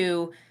used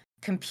to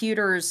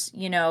computers,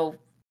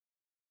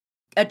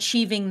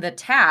 achieving the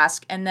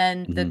task and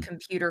then the Hmm.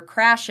 computer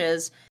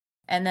crashes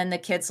and then the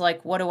kid's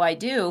like, what do I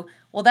do?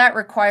 Well, that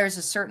requires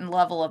a certain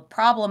level of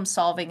problem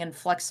solving and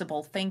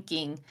flexible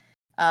thinking,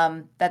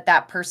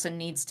 that person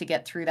needs to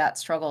get through that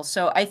struggle.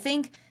 So I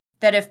think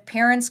that if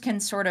parents can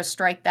sort of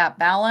strike that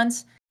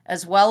balance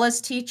as well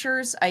as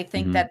teachers, I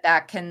think Hmm.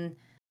 that can,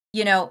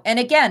 and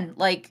again,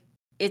 like,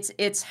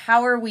 it's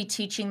how are we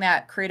teaching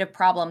that creative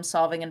problem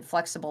solving and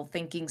flexible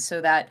thinking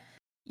so that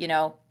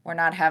we're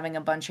not having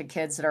a bunch of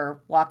kids that are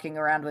walking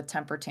around with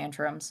temper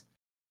tantrums.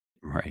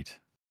 Right.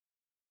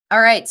 All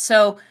right.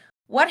 So,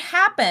 what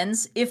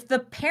happens if the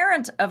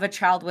parent of a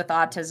child with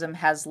autism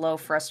has low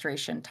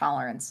frustration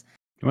tolerance?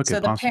 What So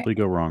could the parent possibly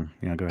go wrong?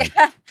 Yeah, go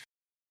ahead.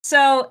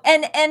 So,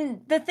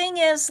 and the thing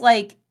is,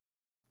 like,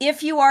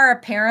 if you are a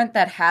parent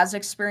that has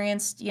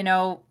experienced,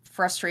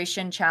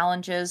 frustration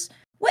challenges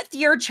with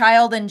your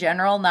child in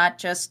general, not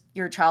just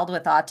your child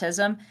with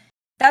autism,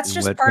 that's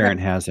just What part of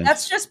parent hasn't?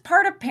 that's just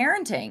part of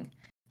parenting.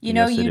 You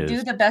know, Yes, it you is.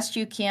 do the best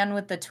you can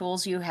with the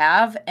tools you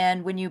have,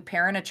 and when you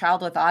parent a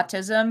child with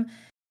autism,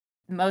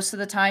 most of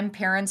the time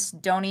parents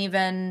don't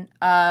even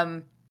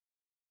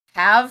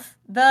have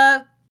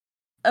the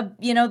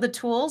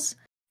tools.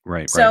 Right,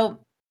 right. So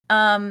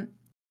um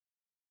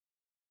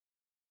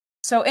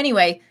so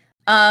anyway,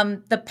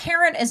 the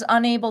parent is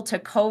unable to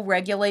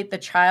co-regulate the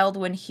child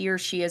when he or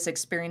she is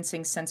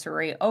experiencing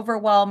sensory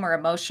overwhelm or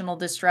emotional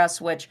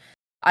distress, which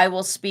I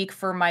will speak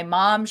for my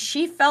mom.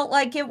 She felt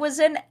like it was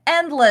an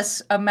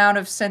endless amount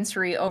of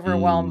sensory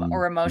overwhelm Mm,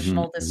 or mhm,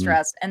 emotional mhm.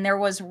 distress. And there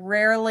was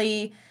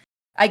rarely,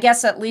 I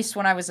guess at least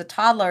when I was a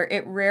toddler,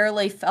 it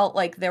rarely felt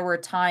like there were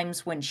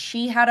times when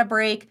she had a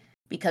break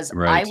because I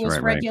Right, was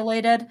right, right.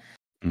 regulated.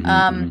 Mhm,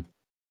 Um, mhm.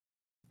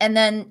 and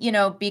then,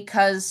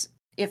 because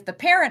if the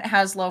parent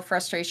has low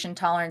frustration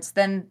tolerance,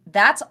 then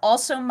that's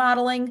also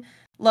modeling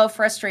low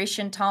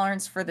frustration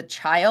tolerance for the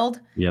child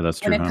Yeah, that's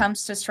when true, it huh?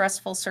 comes to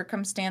stressful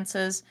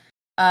circumstances.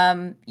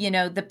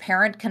 The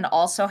parent can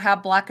also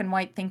have black and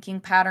white thinking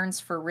patterns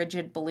for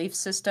rigid belief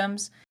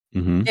systems.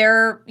 Mhm,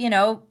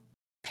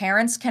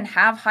 Parents can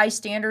have high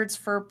standards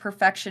for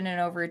perfection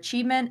and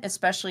overachievement,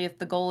 especially if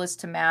the goal is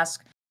to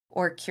mask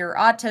or cure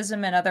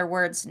autism. In other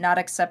words, not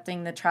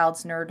accepting the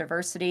child's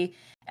neurodiversity.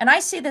 And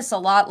I see this a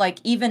lot, like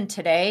even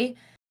today.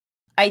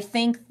 I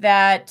think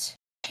that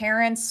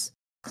parents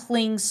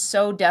cling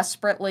so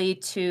desperately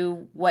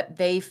to what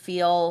they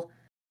feel,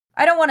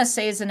 I don't want to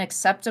say is an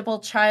acceptable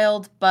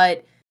child,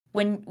 but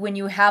when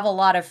you have a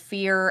lot of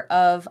fear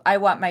of, I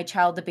want my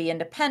child to be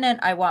independent,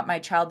 I want my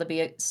child to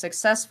be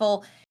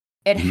successful,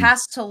 it mhm,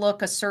 has to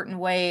look a certain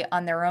way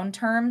on their own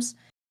terms.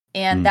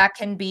 And mm, that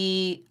can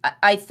be,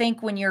 I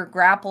think, when you're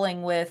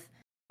grappling with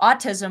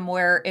autism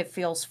where it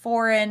feels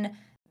foreign,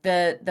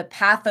 the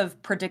path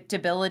of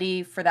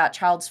predictability for that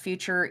child's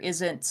future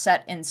isn't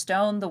set in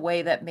stone the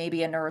way that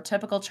maybe a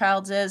neurotypical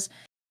child's is.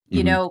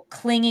 mhm,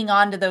 Clinging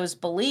on to those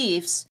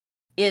beliefs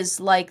is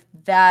like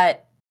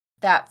that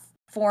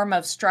form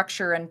of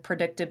structure and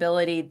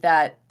predictability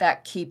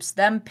that keeps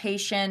them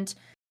patient,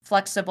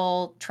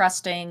 flexible,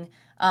 trusting.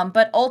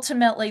 But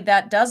ultimately,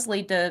 that does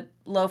lead to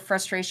low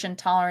frustration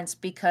tolerance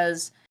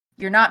because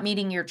you're not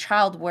meeting your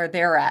child where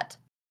they're at.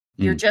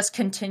 You're mm. just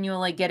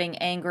continually getting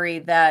angry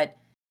that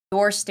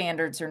your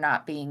standards are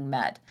not being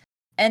met.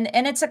 And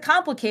it's a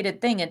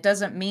complicated thing. It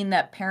doesn't mean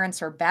that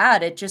parents are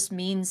bad. It just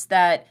means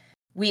that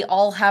we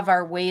all have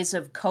our ways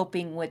of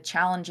coping with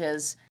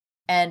challenges,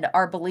 and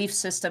our belief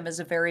system is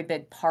a very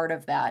big part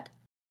of that.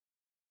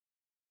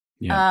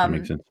 Yeah, that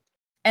makes Um, sense.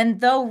 and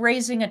though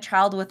raising a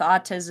child with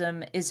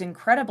autism is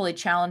incredibly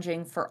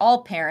challenging for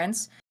all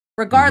parents, Mhm,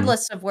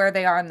 regardless of where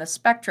they are in the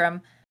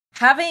spectrum,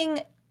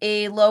 having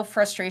a low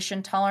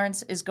frustration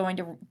tolerance is going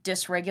to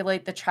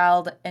dysregulate the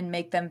child and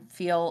make them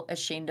feel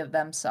ashamed of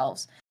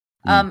themselves.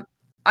 mm, Um,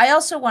 I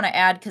also want to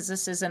add, because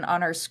this isn't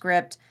on our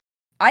script,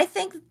 I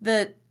think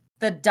that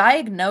the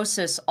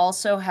diagnosis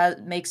also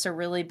makes a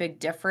really big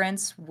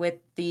difference with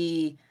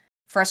the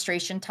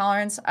frustration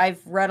tolerance.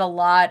 I've read a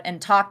lot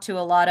and talked to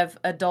a lot of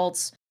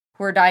adults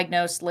who are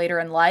diagnosed later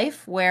in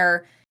life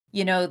where,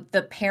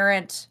 the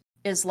parent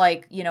is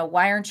like,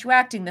 why aren't you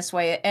acting this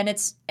way? And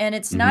it's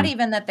not mhm.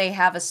 even that they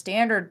have a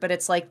standard, but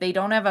it's like they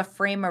don't have a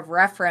frame of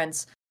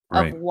reference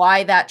of Right.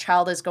 why that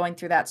child is going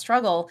through that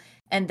struggle.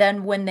 And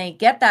then when they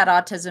get that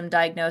autism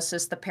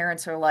diagnosis, the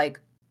parents are like,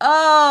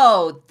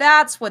 oh,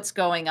 that's what's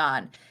going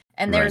on.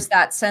 And Right. there's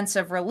that sense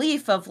of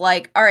relief of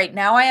like, all right,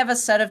 now I have a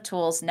set of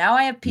tools. Now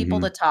I have people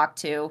to Mhm, talk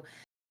to.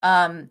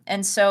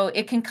 And so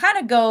it can kind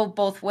of go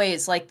both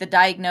ways. Like the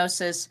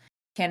diagnosis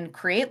can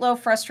create low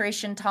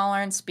frustration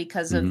tolerance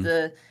because of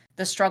mhm.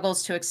 the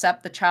struggles to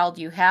accept the child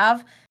you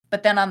have.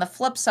 But then on the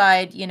flip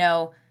side,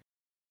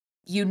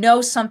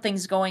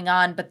 something's going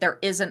on, but there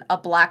isn't a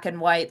black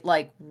and white,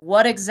 like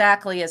what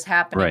exactly is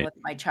happening Right. with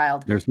my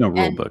child. There's no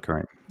rule And book,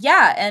 right?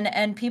 yeah,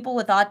 and people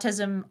with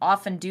autism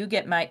often do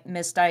get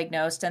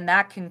misdiagnosed, and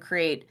that can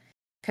create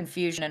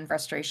confusion and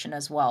frustration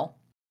as well.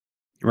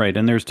 Right,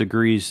 and there's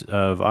degrees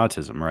of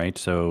autism, right?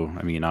 So,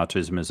 I mean,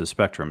 autism is a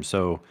spectrum.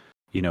 So,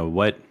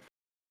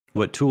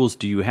 what tools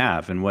do you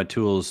have, and what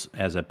tools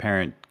as a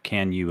parent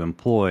can you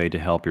employ to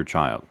help your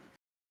child?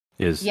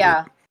 Is it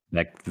Yeah,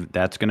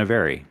 that's going to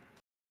vary.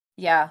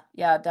 yeah,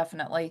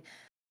 definitely.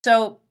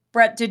 So,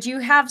 Brett, did you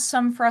have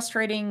some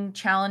frustrating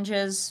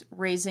challenges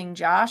raising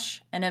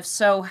Josh? And if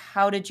so,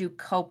 how did you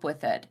cope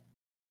with it?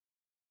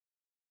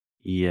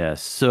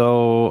 Yes.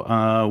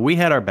 So we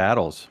had our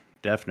battles,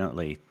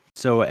 definitely.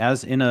 So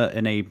as in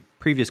a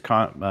previous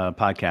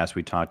podcast,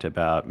 we talked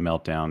about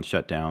meltdowns,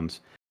 shutdowns,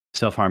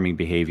 self-harming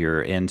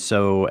behavior, and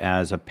so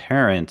as a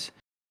parent,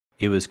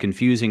 it was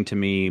confusing to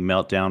me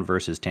meltdown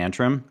versus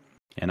tantrum,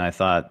 and I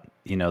thought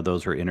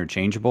those were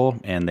interchangeable,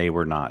 and they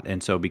were not.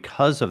 And so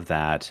because of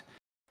that,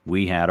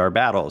 we had our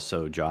battles.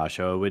 So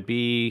Joshua would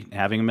be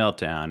having a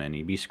meltdown and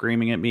he'd be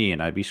screaming at me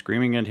and I'd be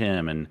screaming at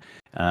him and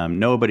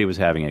nobody was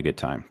having a good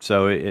time.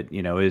 So it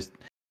is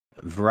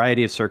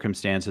variety of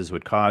circumstances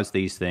would cause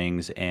these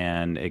things.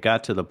 And it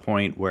got to the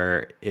point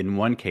where, in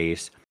one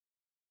case,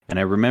 and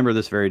I remember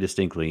this very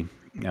distinctly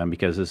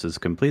because this is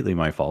completely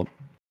my fault,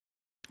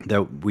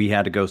 that we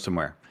had to go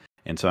somewhere.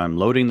 And so I'm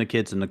loading the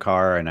kids in the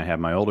car, and I have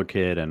my older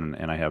kid, and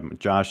I have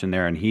Josh in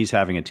there, and he's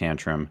having a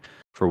tantrum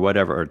for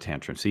whatever, or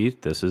tantrum. See,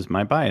 this is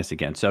my bias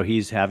again. So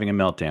he's having a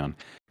meltdown.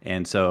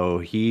 And so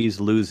he's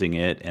losing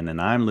it, and then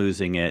I'm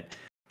losing it.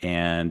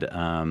 And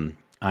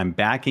I'm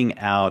backing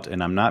out,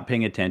 and I'm not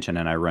paying attention,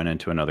 and I run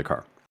into another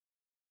car.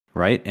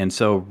 Right. And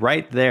so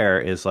right there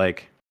is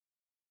like,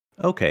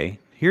 okay,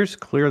 here's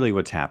clearly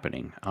what's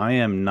happening. I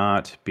am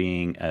not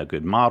being a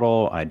good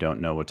model. I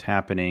don't know what's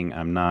happening.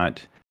 I'm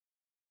not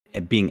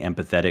being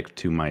empathetic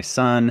to my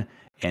son.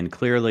 And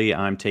clearly,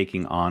 I'm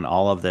taking on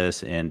all of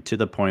this, and to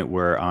the point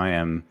where I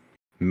am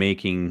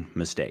making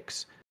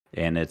mistakes.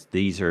 And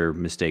these are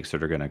mistakes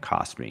that are going to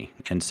cost me.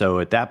 And so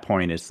at that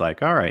point, it's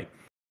like, all right,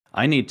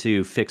 I need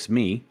to fix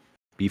me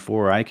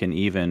before I can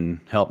even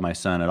help my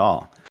son at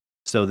all.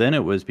 So then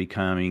it was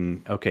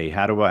becoming, okay,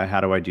 how do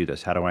I do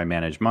this? How do I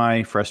manage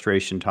my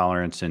frustration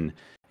tolerance and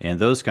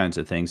those kinds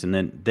of things? And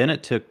then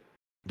it took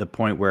the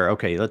point where,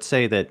 okay, let's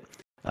say that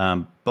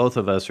both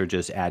of us are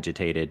just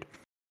agitated.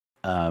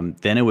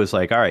 Then it was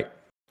like, all right,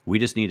 we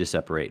just need to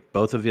separate.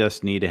 Both of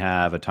us need to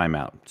have a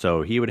timeout.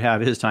 So he would have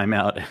his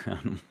timeout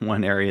in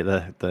one area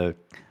of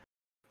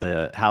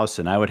the house,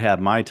 and I would have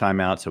my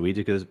timeout. So we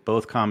could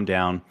both calm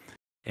down,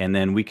 and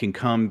then we can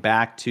come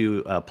back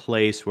to a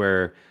place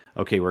where,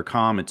 okay, we're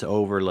calm, it's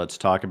over, let's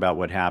talk about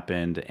what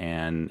happened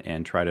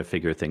and try to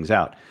figure things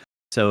out.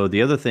 So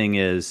the other thing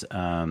is,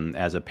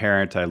 as a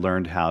parent, I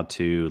learned how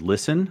to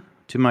listen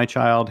to my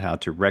child, how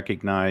to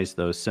recognize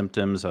those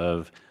symptoms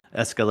of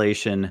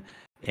escalation,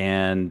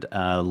 and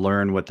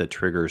learn what the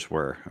triggers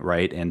were,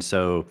 right? And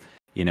so,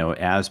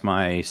 as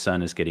my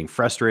son is getting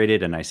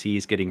frustrated and I see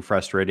he's getting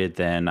frustrated,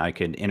 then I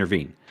could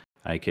intervene.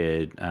 I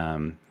could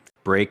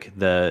break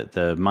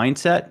the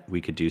mindset.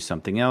 We could do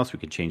something else. We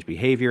could change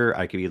behavior.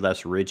 I could be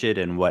less rigid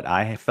in what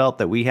I felt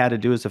that we had to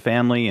do as a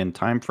family and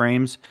time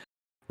frames,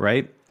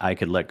 right? I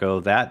could let go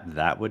of that.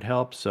 That would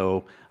help.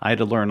 So I had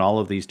to learn all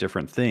of these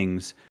different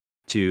things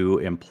to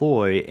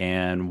employ.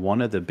 And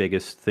one of the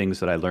biggest things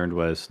that I learned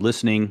was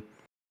listening,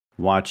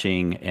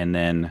 watching, and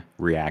then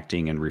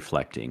reacting and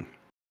reflecting.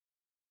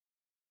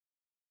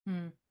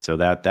 So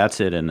that's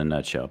it in a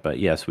nutshell. But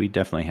yes, we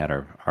definitely had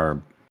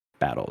our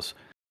battles.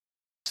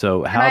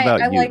 So And how I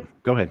about you?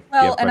 like, Go ahead. Do you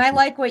well, have and I questions?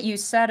 like what you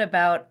said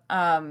about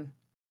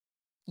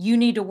you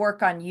need to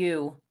work on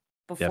you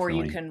before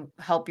you Definitely. can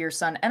help your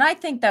son. And I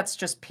think that's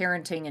just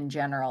parenting in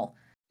general.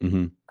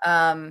 Hmm.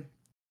 Um,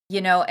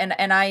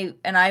 and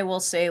I will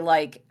say,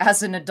 like,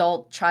 as an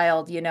adult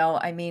child,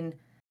 I mean,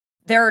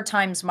 there are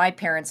times my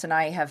parents and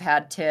I have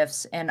had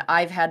tiffs, and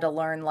I've had to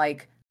learn,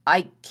 like,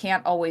 I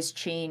can't always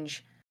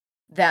change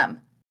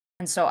them.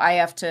 And so I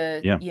have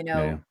to, Yeah. Yeah.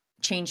 Yeah.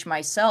 change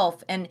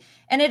myself. And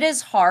it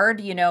is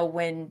hard,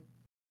 when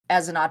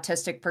as an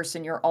autistic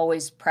person, you're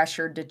always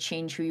pressured to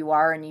change who you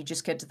are, and you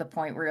just get to the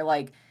point where you're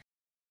like,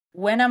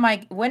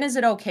 when is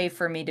it okay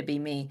for me to be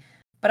me?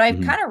 But I've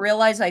Hmm. kind of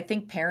realized I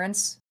think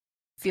parents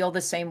feel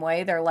the same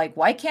way. They're like,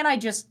 why can't I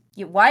just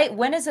why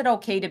when is it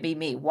okay to be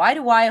me? Why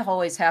do I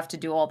always have to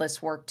do all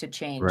this work to Right.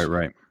 change?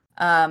 Right.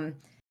 Um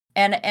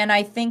and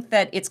I think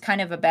that it's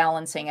kind of a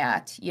balancing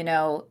act.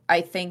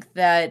 I think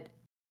that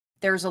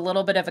there's a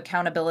little bit of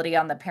accountability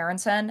on the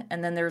parents' end,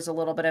 and then there's a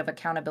little bit of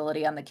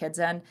accountability on the kids'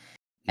 end.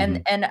 And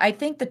Hmm. and I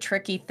think the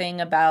tricky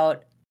thing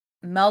about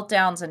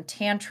meltdowns and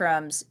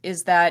tantrums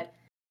is that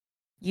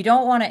you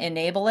don't want to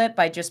enable it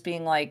by just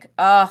being like,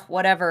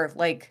 whatever,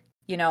 like,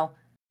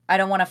 I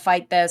don't want to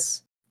fight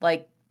this.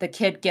 Like, the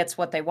kid gets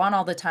what they want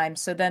all the time.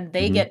 So then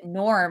they Hmm. get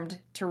normed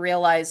to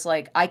realize,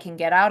 like, I can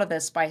get out of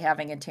this by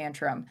having a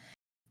tantrum.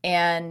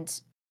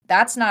 And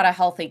that's not a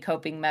healthy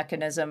coping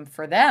mechanism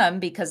for them,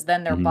 because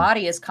then their Hmm.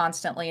 body is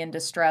constantly in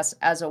distress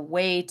as a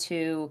way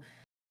to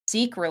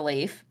seek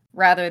relief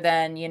rather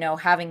than,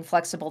 having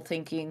flexible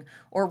thinking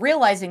or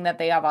realizing that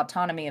they have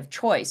autonomy of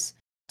choice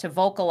to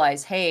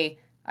vocalize, hey,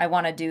 I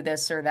want to do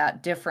this or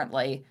that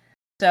differently.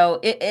 So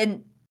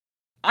and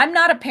I'm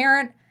not a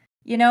parent,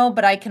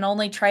 but I can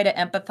only try to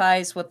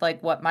empathize with,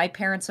 like, what my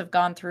parents have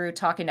gone through,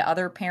 talking to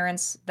other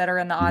parents that are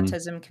in the Hmm.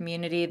 autism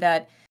community,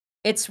 that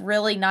it's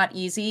really not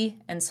easy,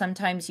 and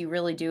sometimes you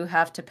really do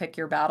have to pick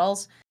your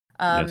battles.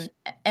 Yes.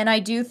 And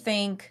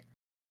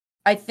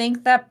I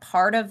think that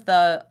part of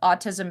the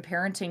autism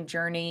parenting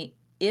journey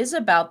is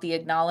about the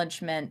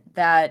acknowledgement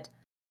that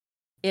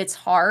it's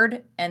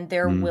hard and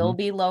there will Hmm.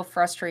 be low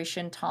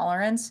frustration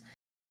tolerance,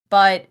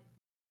 but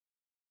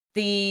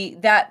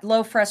that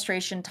low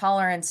frustration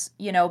tolerance,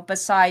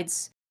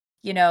 besides,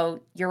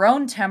 your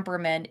own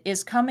temperament,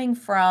 is coming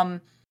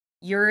from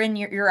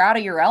you're out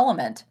of your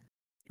element.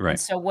 And Right.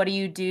 so what do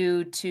you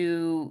do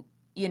to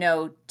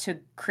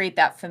create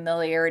that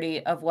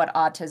familiarity of what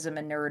autism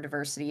and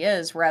neurodiversity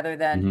is, rather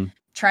than Hmm.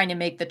 trying to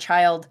make the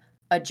child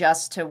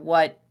adjust to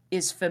what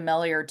is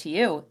familiar to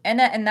you? And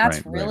Right.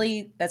 that's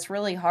Right.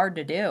 really hard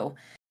to do.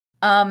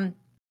 Um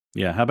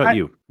Yeah. How about I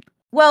you?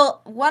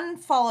 Well, one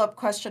follow-up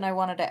question I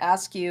wanted to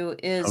ask you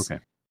is,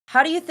 Okay.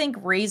 how do you think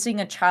raising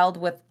a child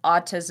with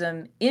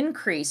autism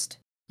increased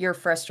your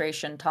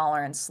frustration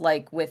tolerance,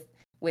 like with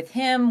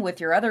him, with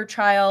your other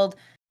child,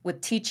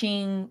 with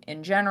teaching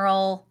in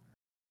general?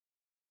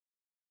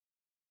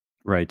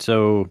 Right.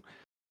 So,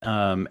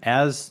 um,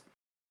 as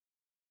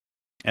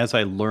as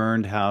I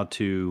learned how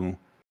to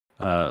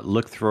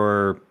look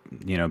for,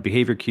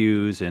 behavior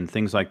cues and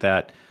things like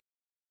that,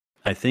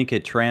 I think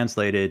it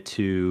translated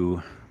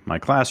to my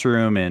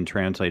classroom and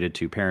translated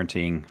to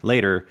parenting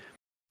later.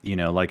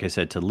 Like I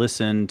said, to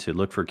listen, to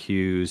look for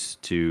cues,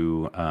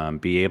 to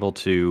be able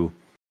to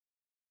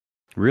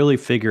really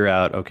figure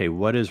out, okay,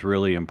 what is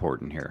really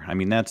important here. I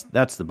mean, that's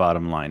the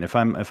bottom line. If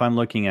I'm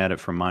looking at it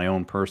from my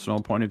own personal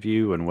point of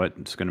view and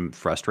what's going to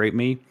frustrate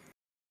me,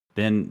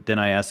 then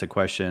I ask the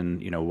question,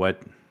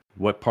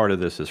 what part of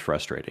this is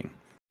frustrating?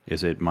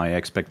 Is it my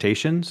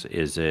expectations?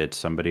 Is it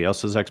somebody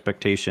else's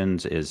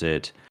expectations? Is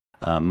it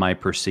my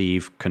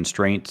perceived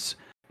constraints?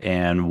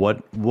 And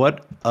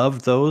what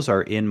of those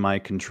are in my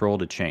control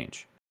to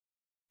change?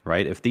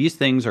 Right? If these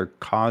things are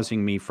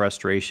causing me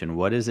frustration,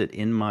 what is it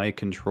in my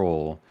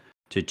control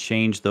to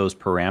change those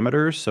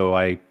parameters so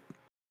I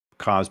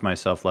cause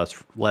myself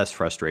less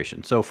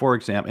frustration? So, for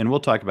example, and we'll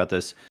talk about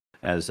this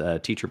as a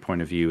teacher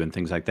point of view and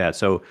things like that.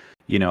 So,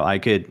 I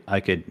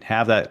could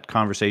have that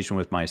conversation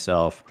with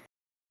myself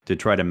to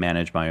try to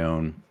manage my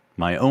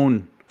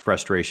own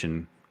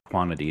frustration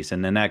quantities,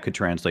 and then that could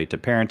translate to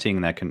parenting,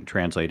 and that can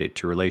translate it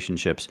to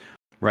relationships,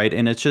 right?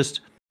 And it's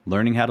just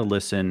learning how to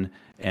listen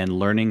and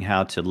learning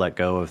how to let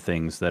go of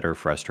things that are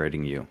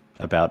frustrating you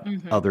about Hmm.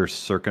 other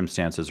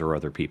circumstances or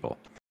other people.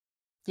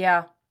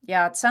 Yeah.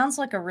 Yeah. It sounds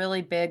like a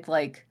really big,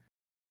 like,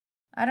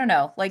 I don't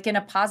know, like in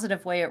a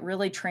positive way, it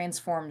really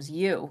transforms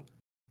you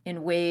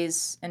in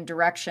ways and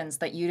directions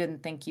that you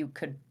didn't think you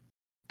could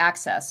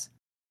access.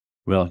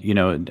 Well,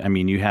 I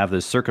mean, you have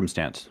this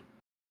circumstance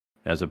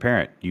as a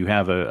parent. You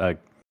have a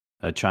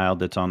child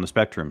that's on the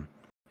spectrum,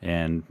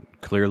 and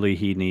clearly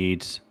he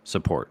needs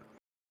support.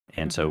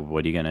 And so, Hmm.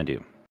 what are you going to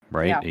do?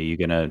 Right? Yeah.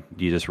 Do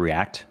you just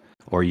react,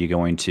 or are you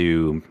going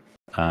to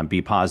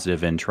be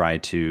positive and try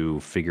to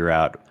figure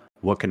out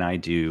what can I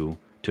do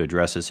to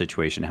address the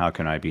situation? How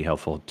can I be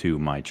helpful to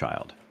my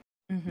child?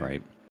 Hmm.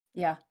 Right?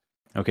 Yeah.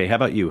 Okay. How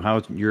about you?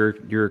 How's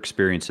your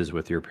experiences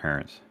with your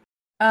parents?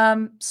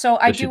 So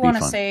I This do should be want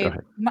to fun. Go say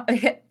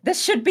ahead.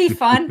 this should be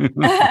fun.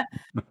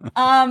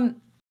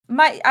 Um,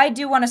 I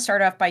do want to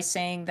start off by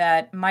saying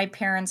that my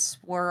parents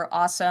were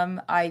awesome.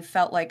 I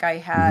felt like I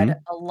Hmm.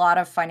 had a lot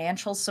of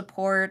financial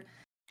support,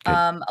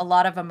 Good. a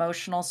lot of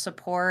emotional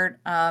support.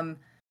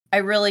 I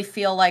really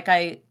feel like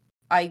I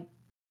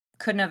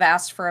couldn't have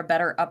asked for a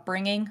better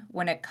upbringing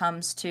when it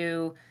comes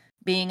to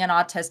being an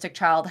autistic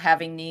child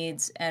having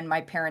needs and my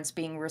parents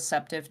being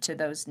receptive to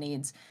those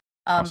needs.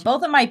 Awesome.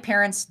 Both of my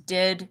parents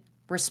did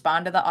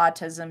respond to the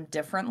autism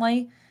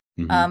differently.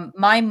 Hmm. Um,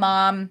 my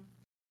mom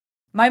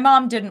my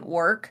mom didn't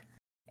work,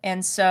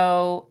 and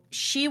so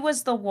she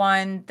was the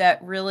one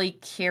that really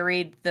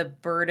carried the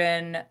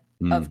burden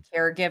of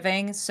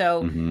caregiving.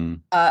 So, Mm-hmm.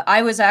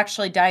 I was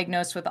actually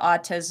diagnosed with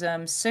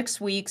autism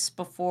 6 weeks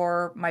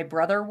before my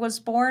brother was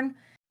born,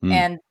 Mm.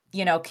 and,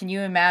 can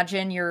you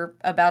imagine you're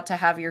about to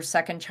have your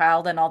 2nd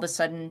child and all of a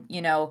sudden,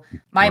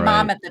 my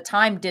mom Right. at the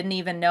time didn't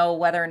even know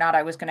whether or not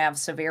I was gonna have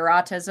severe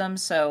autism,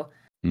 so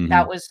Hmm.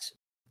 that was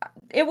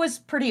it was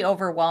pretty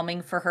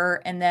overwhelming for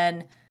her. And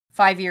then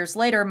 5 years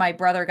later, my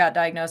brother got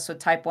diagnosed with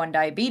type 1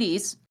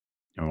 diabetes.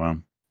 Oh wow.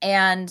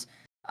 And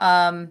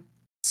um,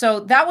 so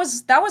that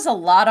was a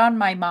lot on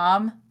my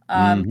mom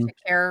Hmm.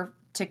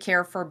 to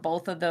care for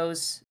both of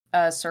those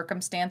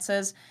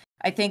circumstances.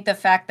 I think the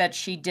fact that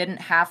she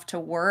didn't have to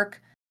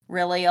work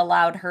really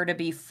allowed her to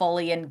be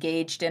fully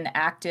engaged and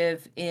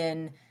active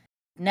in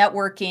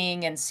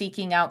networking and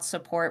seeking out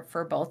support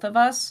for both of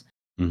us.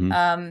 Hmm.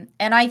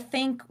 And I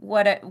think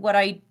what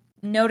I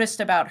noticed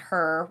about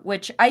her,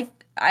 which I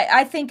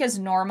think is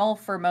normal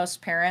for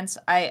most parents,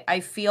 I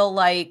feel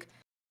like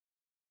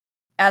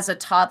as a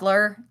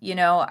toddler,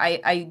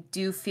 I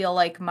do feel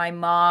like my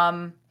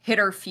mom hit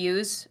her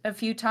fuse a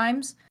few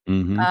times.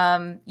 Hmm.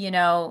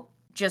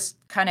 Just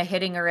kind of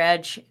hitting her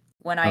edge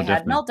when I Oh,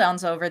 had definitely.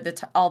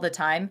 meltdowns all the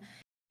time.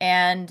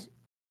 And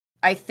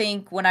I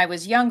think when I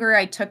was younger,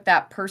 I took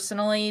that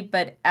personally,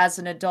 but as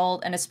an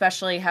adult, and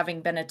especially having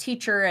been a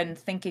teacher and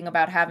thinking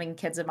about having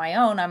kids of my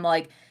own, I'm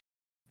like,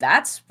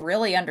 that's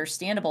really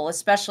understandable,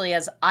 especially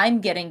as I'm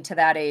getting to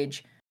that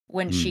age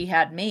when she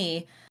had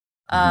me.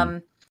 Mm-hmm.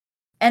 Um,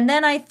 and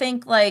then I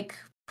think like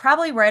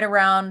probably right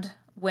around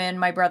when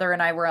my brother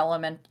and I were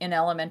in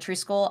elementary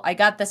school, I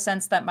got the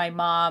sense that my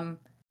mom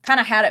kind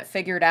of had it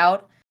figured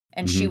out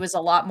and she Hmm. was a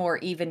lot more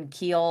even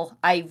keel.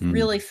 I Mm-hmm.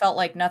 really felt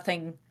like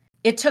nothing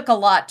it took a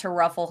lot to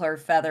ruffle her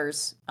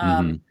feathers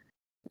Hmm.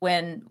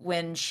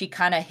 when she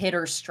kind of hit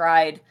her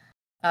stride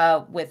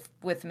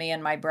with me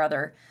and my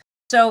brother.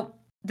 So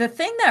the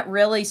thing that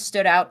really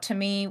stood out to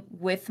me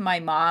with my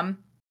mom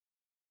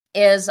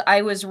is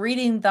I was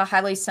reading the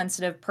Highly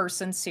Sensitive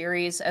Person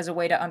series as a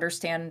way to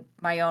understand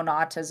my own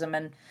autism.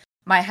 And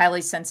my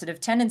highly sensitive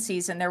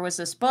tendencies. And there was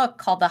this book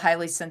called The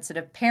Highly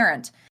Sensitive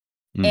Parent.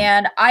 Mm.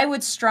 And I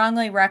would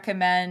strongly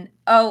recommend,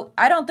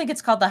 I don't think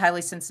it's called The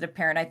Highly Sensitive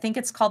Parent. I think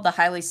it's called The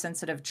Highly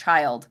Sensitive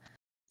Child.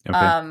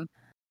 Okay.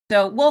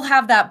 So we'll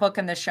have that book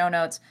in the show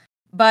notes.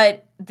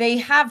 But they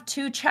have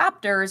 2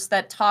 chapters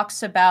that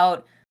talks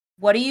about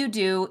what do you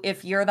do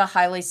if you're the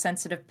highly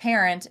sensitive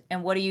parent,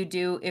 and what do you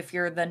do if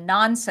you're the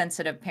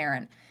non-sensitive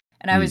parent?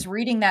 And I was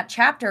reading that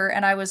chapter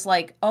and I was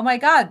like, oh my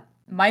God,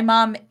 my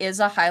mom is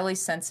a highly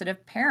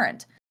sensitive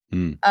parent.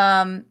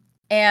 Mm.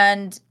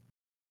 And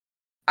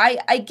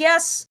I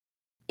guess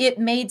it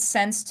made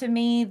sense to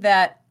me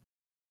that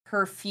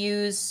her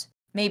fuse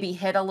maybe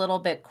hit a little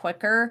bit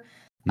quicker,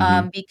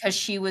 because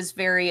she was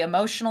very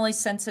emotionally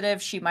sensitive.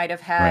 She might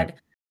have Right. had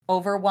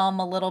overwhelm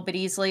a little bit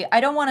easily. I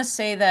don't want to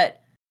say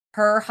that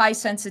her high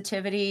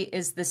sensitivity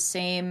is the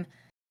same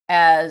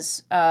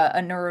as a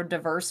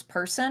neurodiverse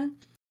person.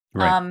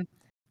 Right.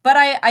 But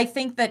I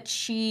think that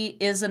she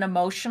is an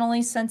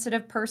emotionally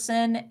sensitive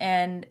person,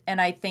 and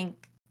I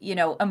think,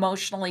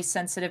 emotionally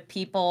sensitive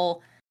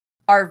people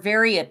are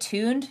very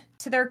attuned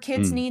to their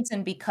kids' Mm. needs,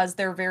 and because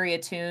they're very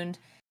attuned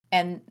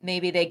and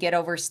maybe they get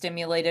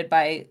overstimulated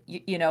by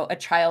a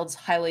child's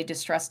highly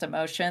distressed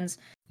emotions,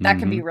 that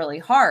can be Mhm. really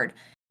hard.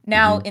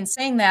 Now, Mhm. in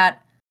saying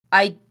that,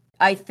 I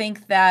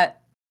think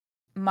that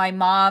my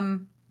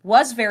mom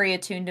was very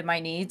attuned to my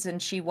needs,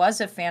 and she was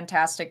a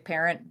fantastic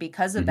parent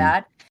because of Mhm.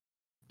 that.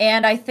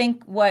 And I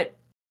think what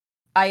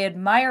I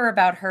admire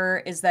about her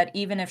is that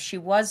even if she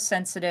was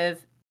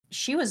sensitive,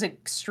 she was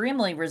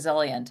extremely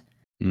resilient.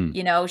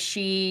 Mm.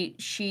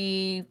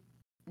 She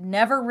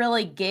never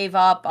really gave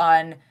up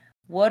on,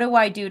 what do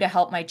I do to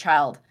help my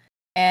child?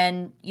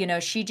 And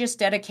she just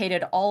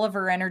dedicated all of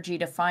her energy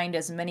to find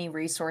as many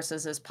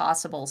resources as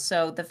possible.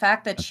 So the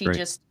fact that That's she great.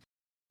 just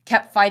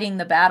kept fighting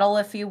the battle,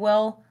 if you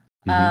will,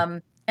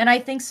 Mhm. and I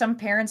think some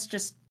parents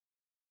just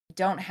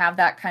don't have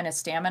that kind of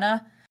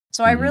stamina.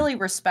 So I Mhm. really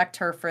respect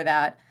her for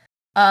that.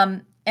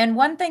 And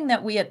one thing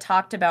that we had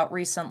talked about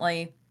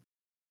recently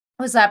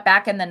was that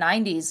back in the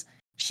 90s,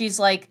 she's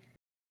like,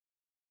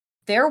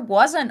 there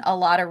wasn't a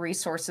lot of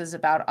resources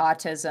about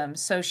autism.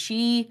 So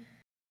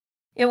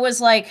it was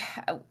like,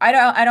 I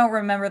don't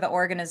remember the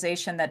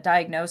organization that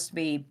diagnosed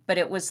me, but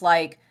it was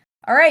like,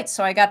 all right,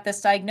 so I got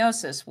this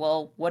diagnosis.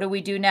 Well, what do we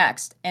do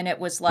next? And it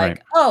was Right.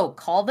 like, oh,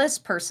 call this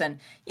person.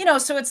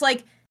 So it's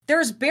like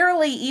there's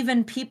barely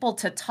even people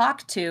to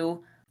talk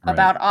to Right.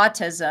 about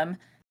autism.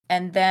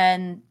 And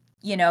then,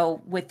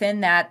 within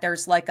that,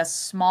 there's like a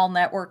small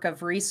network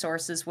of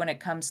resources when it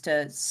comes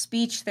to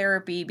speech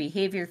therapy,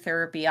 behavior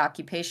therapy,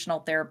 occupational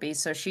therapy.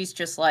 So she's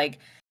just like,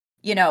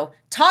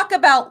 talk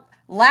about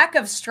lack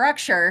of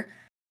structure.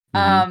 Mhm.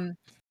 Um,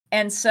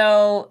 and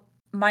so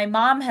my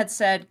mom had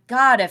said,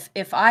 God,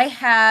 if I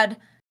had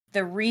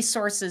the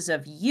resources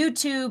of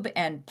YouTube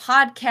and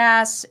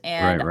podcasts Right.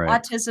 and Right.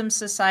 Autism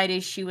Society,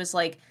 she was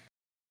like,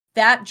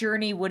 that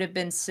journey would have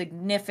been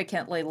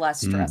significantly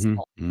less Mhm.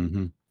 stressful.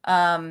 Mhm.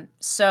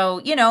 So,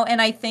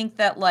 and I think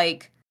that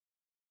like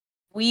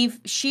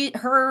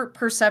her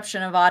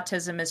perception of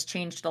autism has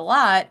changed a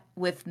lot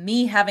with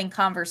me having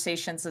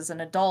conversations as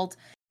an adult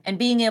and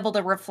being able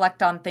to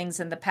reflect on things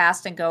in the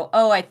past and go,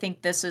 oh, I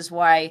think this is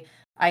why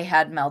I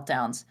had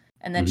meltdowns.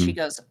 And then she Mhm.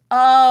 goes,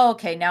 oh,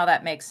 okay, now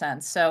that makes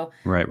sense. So,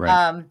 Right.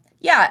 Right.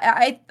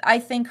 yeah, I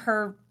think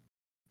her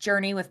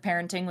journey with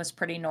parenting was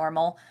pretty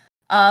normal.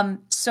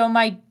 So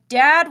my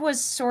dad was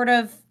sort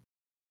of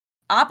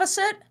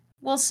opposite,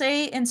 we'll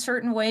say, in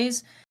certain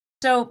ways.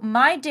 So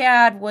my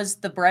dad was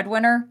the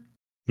breadwinner,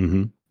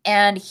 Mhm.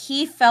 and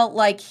he felt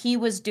like he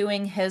was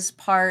doing his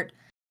part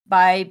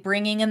by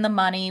bringing in the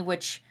money,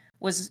 which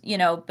was,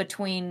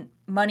 between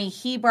money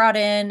he brought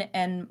in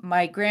and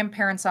my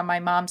grandparents on my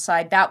mom's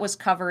side, that was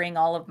covering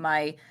all of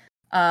my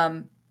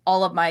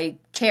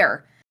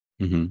care.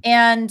 Mhm.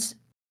 And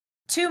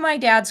to my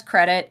dad's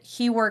credit,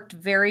 he worked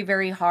very,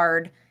 very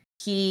hard.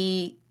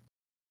 He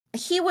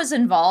he was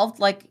involved,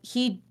 like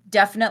he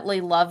definitely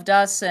loved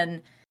us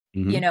and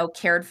Mhm.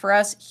 cared for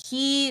us.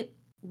 He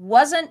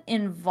wasn't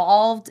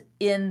involved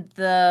in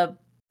the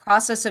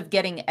process of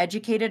getting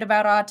educated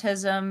about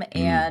autism Mm.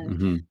 and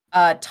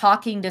Mhm.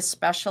 talking to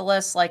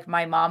specialists like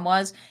my mom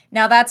was.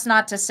 Now, that's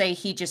not to say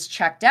he just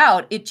checked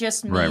out. It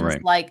just Right. means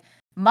Right. like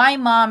my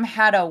mom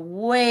had a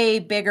way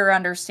bigger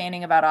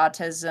understanding about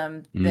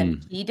autism than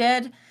Mm. he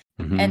did.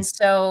 And Mhm.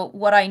 so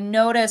what I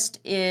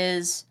noticed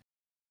is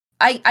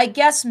I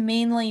guess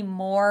mainly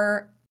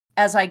more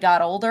as I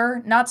got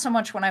older, not so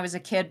much when I was a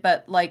kid,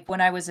 but like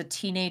when I was a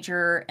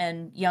teenager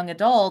and young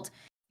adult,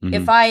 Mhm.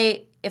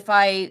 if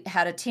I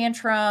had a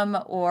tantrum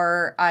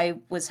or I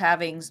was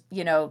having,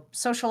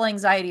 social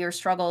anxiety or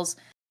struggles,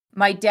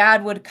 my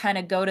dad would kind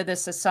of go to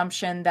this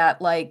assumption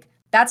that like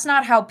that's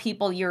not how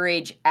people your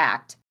age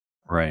act.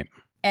 Right.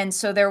 And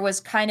so there was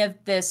kind of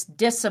this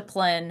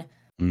discipline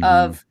Mhm.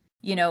 of,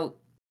 you know,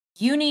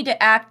 you need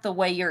to act the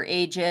way your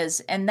age is.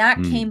 And that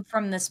Mm. came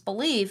from this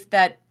belief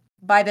that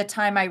by the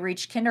time I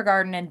reached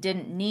kindergarten and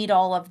didn't need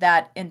all of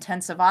that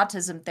intensive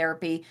autism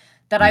therapy,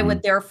 that I would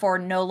Mhm. therefore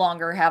no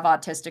longer have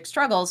autistic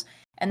struggles.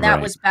 And that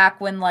Right. was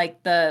back when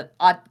like the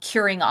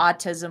curing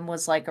autism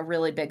was like a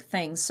really big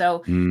thing. So,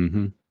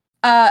 Mhm.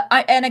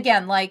 and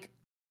again, like,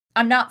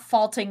 I'm not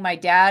faulting my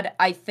dad.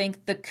 I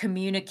think the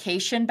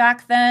communication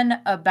back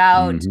then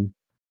about Mhm.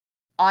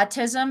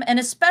 autism, and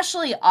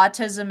especially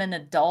autism in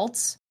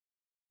adults,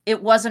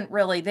 it wasn't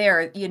really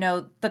there. You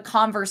know, the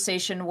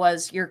conversation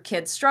was your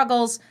kid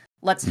struggles.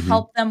 Let's Mhm.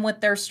 help them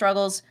with their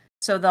struggles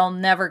so they'll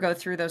never go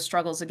through those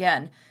struggles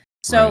again. Right.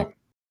 So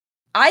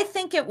I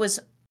think it was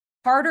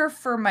harder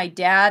for my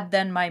dad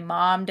than my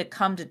mom to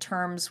come to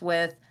terms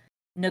with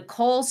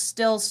Nicole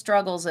still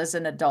struggles as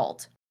an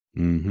adult.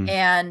 Mhm.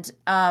 And,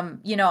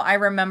 I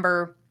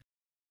remember,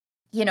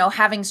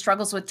 having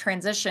struggles with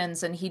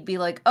transitions, and he'd be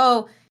like,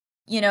 oh,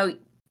 you know,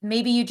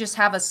 maybe you just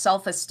have a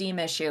self esteem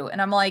issue.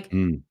 And I'm like,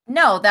 Mm.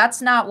 no,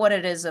 that's not what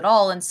it is at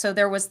all. And so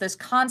there was this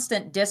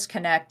constant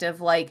disconnect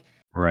of like,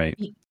 Right.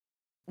 he,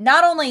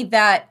 not only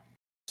that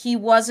he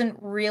wasn't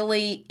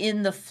really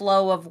in the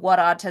flow of what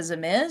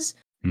autism is,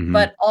 Mhm.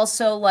 but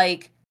also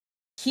like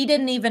he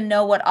didn't even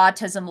know what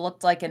autism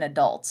looked like in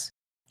adults.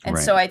 And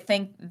so Right. I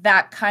think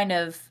that kind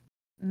of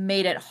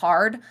made it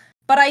hard.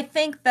 But I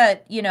think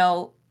that,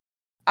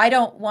 I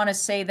don't want to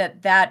say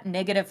that that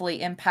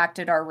negatively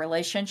impacted our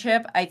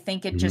relationship. I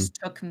think it Mhm. just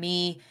took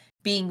me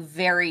being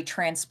very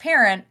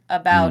transparent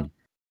about, Mm.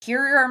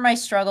 here are my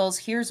struggles,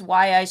 here's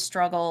why I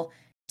struggle,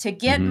 to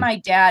get Mhm. my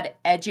dad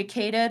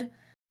educated.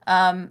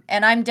 And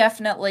I'm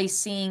definitely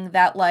seeing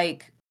that,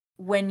 like,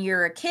 when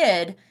you're a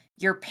kid,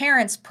 your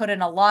parents put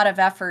in a lot of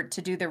effort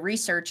to do the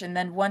research, and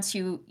then once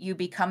you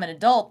become an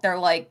adult, they're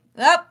like,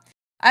 oh,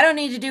 I don't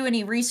need to do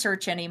any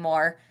research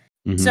anymore.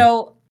 Mhm.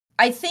 So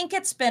I think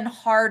it's been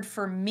hard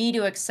for me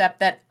to accept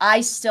that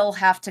I still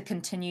have to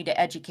continue to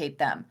educate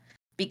them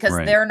because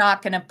Right. they're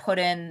not going to put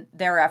in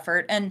their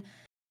effort. And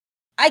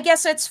I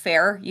guess it's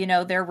fair.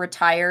 They're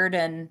retired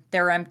and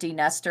they're empty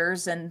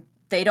nesters and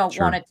they don't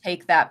want Sure. to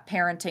take that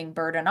parenting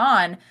burden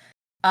on.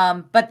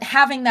 But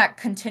having that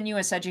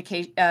continuous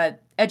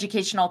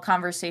educational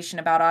conversation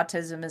about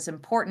autism is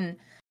important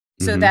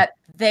so Mhm. that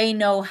they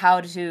know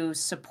how to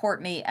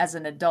support me as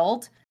an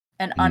adult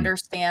and Mm.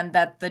 understand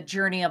that the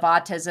journey of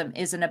autism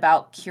isn't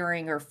about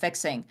curing or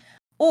fixing,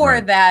 or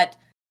Right. that,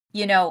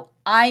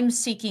 I'm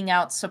seeking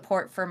out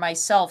support for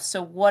myself.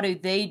 So what do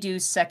they do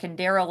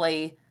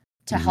secondarily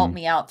to help Mhm.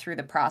 me out through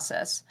the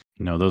process?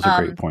 No, those are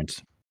great Um,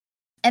 points.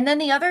 and then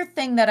the other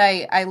thing that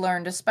I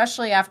learned,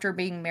 especially after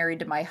being married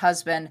to my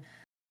husband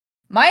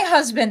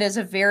is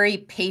a very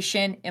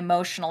patient,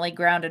 emotionally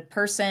grounded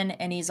person,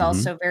 and he's Mhm.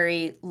 also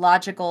very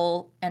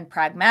logical and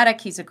pragmatic.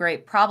 He's a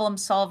great problem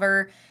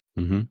solver.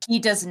 Mhm. He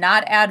does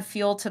not add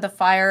fuel to the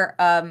fire.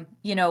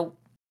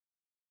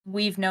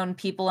 We've known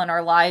people in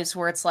our lives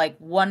where it's like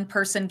one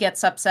person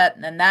gets upset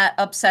and then that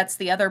upsets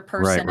the other Right,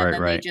 person, and right, then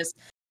they right. just,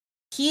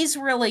 he's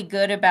really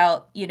good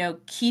about,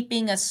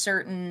 keeping a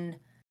certain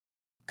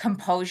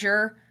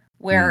composure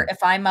where Mm.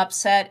 if I'm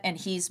upset and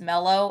he's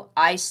mellow,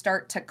 I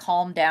start to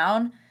calm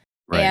down.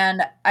 Right.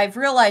 And I've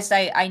realized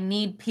I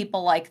need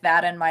people like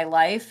that in my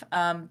life,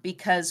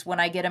 because when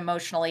I get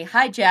emotionally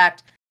hijacked,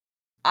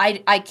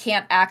 I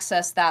can't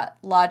access that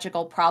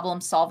logical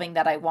problem solving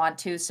that I want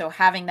to. So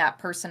having that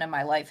person in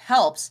my life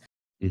helps.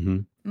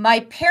 Mhm. My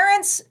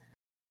parents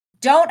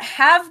don't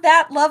have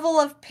that level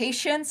of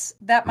patience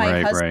that my Right,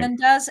 right. husband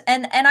does,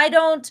 and I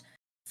don't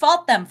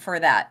fault them for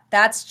that.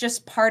 That's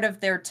just part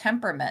of their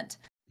temperament.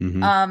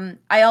 Mhm.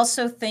 I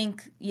also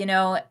think,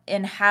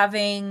 in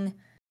having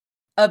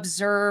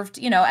observed,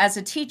 as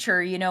a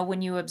teacher,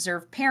 when you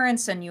observe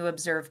parents and you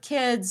observe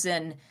kids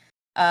and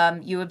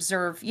you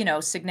observe,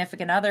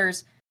 significant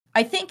others,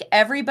 I think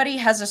everybody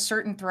has a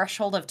certain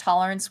threshold of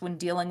tolerance when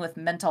dealing with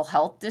mental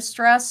health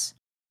distress.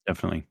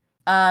 Definitely.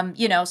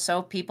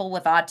 So people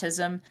with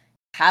autism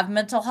have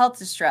mental health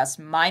distress.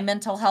 My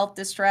mental health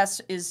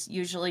distress is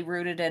usually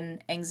rooted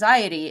in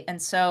anxiety.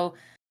 And so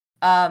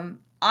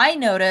I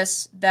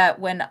notice that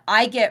when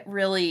I get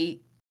really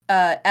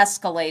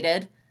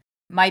escalated,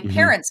 my Mhm.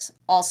 parents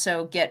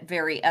also get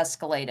very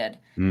escalated.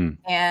 Mm.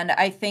 And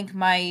I think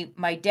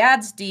my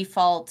dad's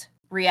default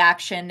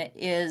reaction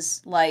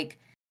is like,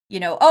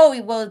 oh,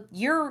 well,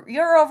 you're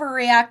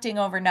overreacting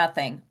over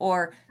nothing,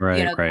 or,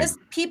 Right, right. this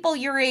people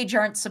your age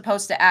aren't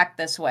supposed to act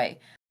this way.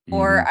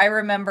 Or Mhm. I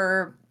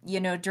remember,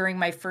 during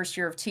my first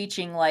year of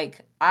teaching,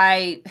 like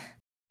I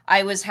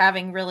was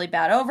having really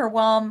bad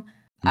overwhelm.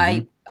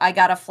 Mhm. I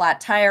got a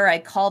flat tire. I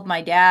called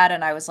my dad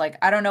and I was like,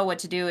 I don't know what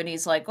to do. And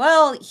he's like,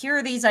 well, here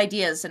are these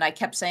ideas. And I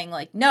kept saying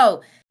like,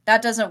 no,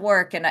 that doesn't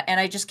work. And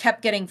I just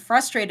kept getting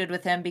frustrated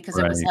with him because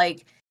it was Right.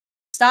 like,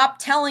 stop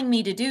telling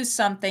me to do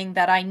something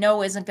that I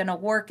know isn't going to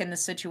work in the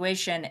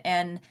situation.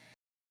 And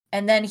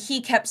then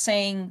he kept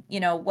saying,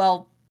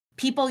 well,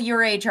 people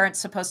your age aren't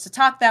supposed to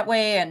talk that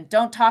way and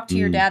don't talk to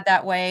your Mm. dad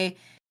that way.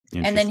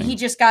 And then he Interesting.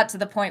 just got to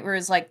the point where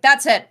he's like,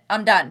 that's it.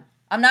 I'm done.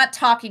 I'm not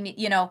talking,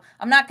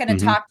 I'm not going to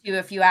Mhm. talk to you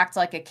if you act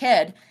like a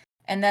kid.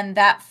 And then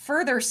that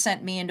further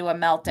sent me into a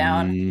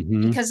meltdown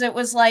Mm-hmm. because it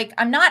was like,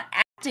 I'm not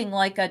acting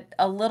like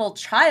a little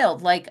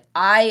child. Like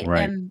I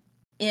Right. am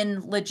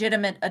in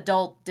legitimate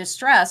adult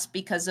distress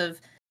because of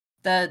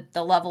the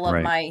level of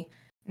Right. my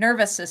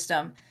nervous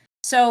system.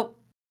 So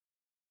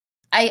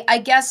I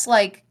guess,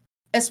 like,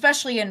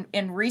 especially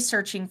in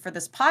researching for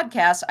this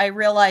podcast, I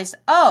realized,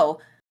 oh,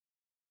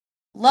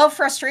 low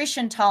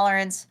frustration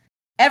tolerance,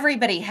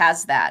 everybody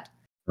has that.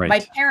 My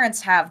Right. parents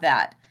have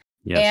that.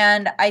 Yes.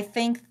 And I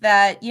think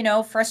that,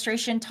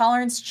 frustration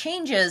tolerance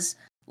changes,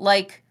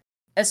 like,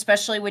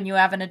 especially when you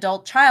have an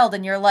adult child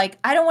and you're like,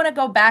 I don't want to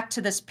go back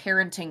to this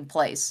parenting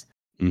place.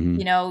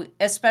 Mm-hmm.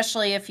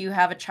 Especially if you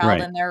have a child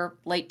Right. in their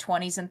late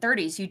 20s and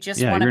 30s, you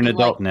just Yeah, want to you're an be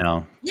like, adult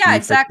now. yeah, You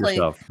fix exactly.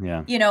 yourself.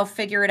 Yeah.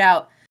 Figure it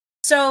out.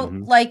 So,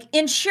 Mm-hmm. like,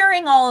 in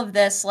sharing all of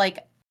this,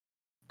 like,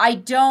 I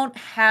don't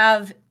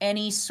have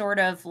any sort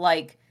of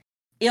like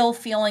ill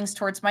feelings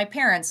towards my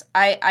parents.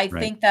 I Right.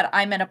 think that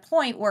I'm at a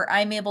point where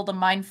I'm able to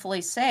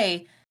mindfully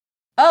say,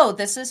 oh,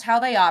 this is how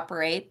they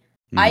operate.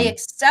 I Mm-hmm.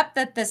 accept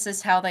that this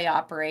is how they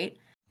operate.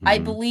 I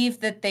Mm-hmm. believe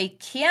that they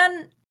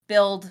can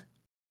build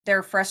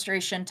their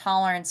frustration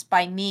tolerance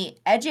by me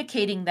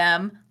educating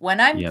them when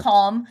I'm Yes.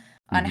 calm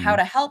on Mm-hmm. how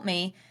to help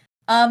me.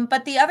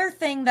 But the other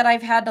thing that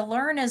I've had to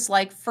learn is,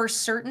 like, for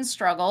certain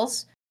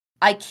struggles,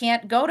 I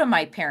can't go to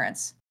my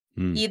parents,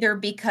 either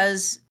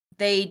because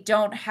they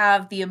don't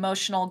have the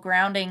emotional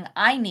grounding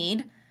I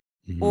need,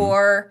 Mm-hmm.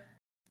 or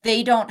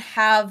they don't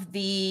have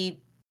the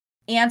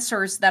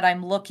answers that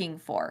I'm looking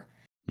for.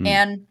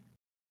 And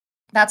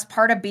that's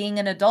part of being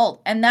an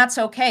adult, and that's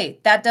okay.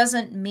 That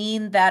doesn't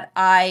mean that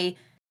I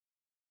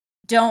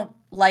don't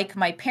like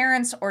my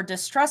parents or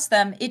distrust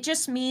them. It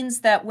just means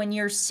that when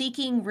you're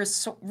seeking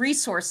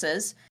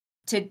resources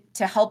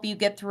to help you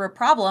get through a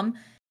problem,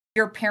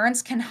 your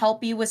parents can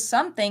help you with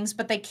some things,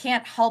 but they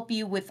can't help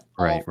you with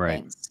all Right.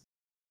 things.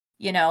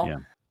 You know, Yeah.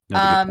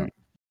 That's a good point.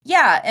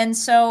 yeah. And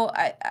so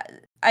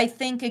I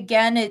think,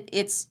 again,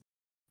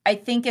 I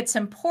think it's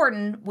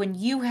important when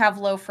you have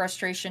low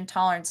frustration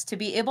tolerance to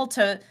be able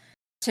to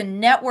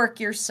network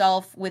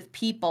yourself with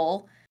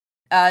people.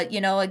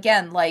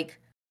 Again, like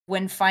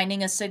when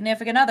finding a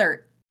significant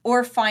other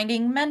or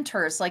finding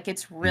mentors, like,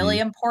 it's really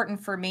Mm-hmm.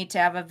 important for me to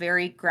have a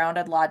very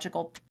grounded,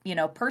 logical,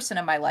 person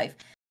in my life.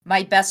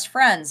 My best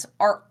friends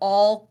are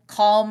all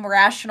calm,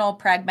 rational,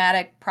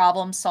 pragmatic,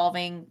 problem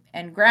solving,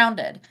 and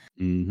grounded.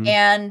 Mm-hmm.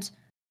 And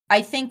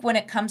I think when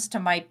it comes to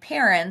my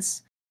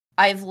parents,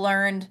 I've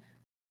learned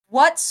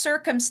what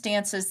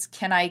circumstances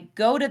can I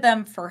go to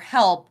them for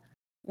help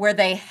where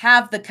they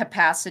have the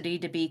capacity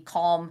to be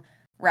calm,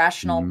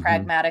 rational, Mm-hmm.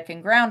 pragmatic,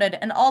 and grounded,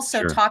 and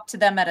also Sure. talk to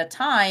them at a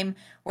time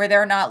where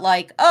they're not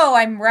like, oh,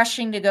 I'm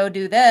rushing to go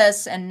do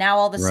this, and now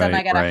all of a sudden I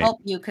Right. got to Right.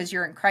 help you because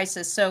you're in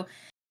crisis. So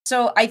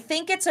I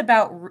think it's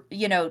about,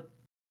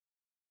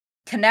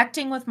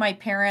 connecting with my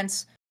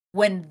parents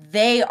when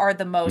they are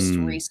the most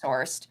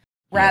resourced,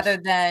 rather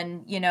Yes.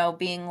 than,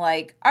 being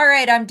like, all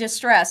right, I'm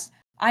distressed,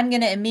 I'm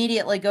going to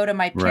immediately go to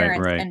my Right.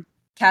 parents Right. and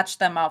catch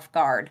them off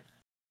guard.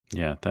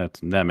 Yeah,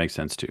 that makes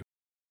sense too.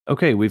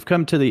 Okay, we've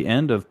come to the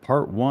end of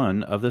part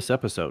 1 of this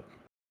episode.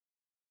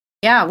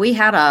 Yeah, we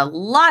had a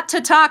lot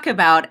to talk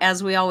about,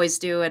 as we always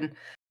do in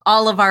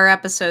all of our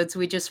episodes.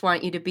 We just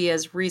want you to be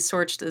as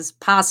researched as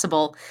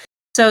possible.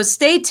 So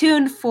stay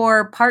tuned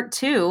for part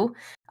 2.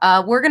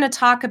 We're going to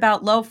talk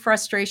about low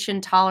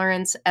frustration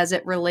tolerance as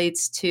it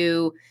relates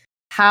to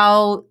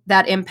how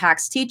that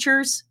impacts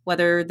teachers,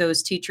 whether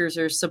those teachers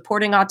are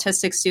supporting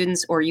autistic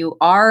students or you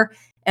are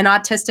an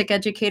autistic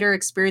educator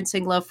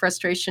experiencing low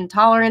frustration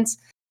tolerance,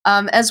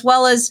 as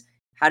well as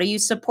how do you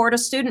support a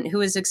student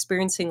who is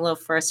experiencing low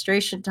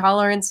frustration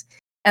tolerance?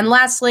 And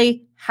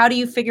lastly, how do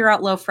you figure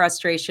out low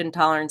frustration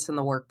tolerance in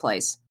the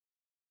workplace?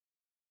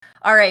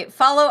 All right,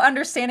 follow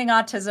Understanding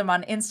Autism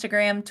on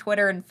Instagram,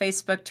 Twitter, and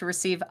Facebook to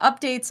receive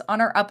updates on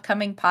our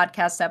upcoming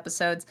podcast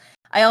episodes.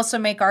 I also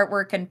make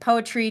artwork and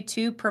poetry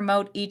to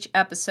promote each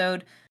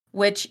episode,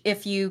 which,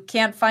 if you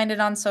can't find it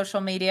on social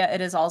media,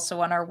 it is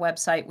also on our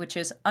website, which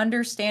is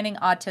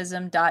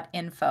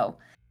understandingautism.info.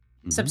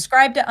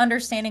 Subscribe to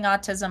Understanding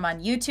Autism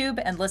on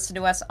YouTube and listen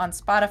to us on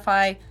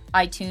Spotify,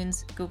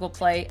 iTunes, Google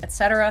Play,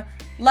 etc.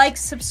 Like,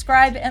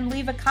 subscribe, and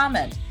leave a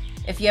comment.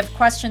 If you have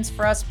questions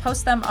for us,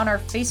 post them on our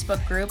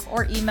Facebook group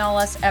or email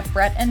us at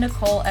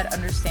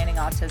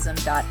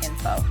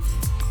brettandnicole@understandingautism.info.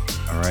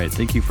 All right,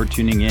 thank you for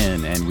tuning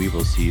in, and we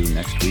will see you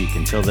next week.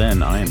 Until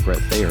then, I am Brett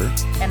Thayer.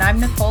 And I'm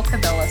Nicole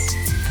Cabillas.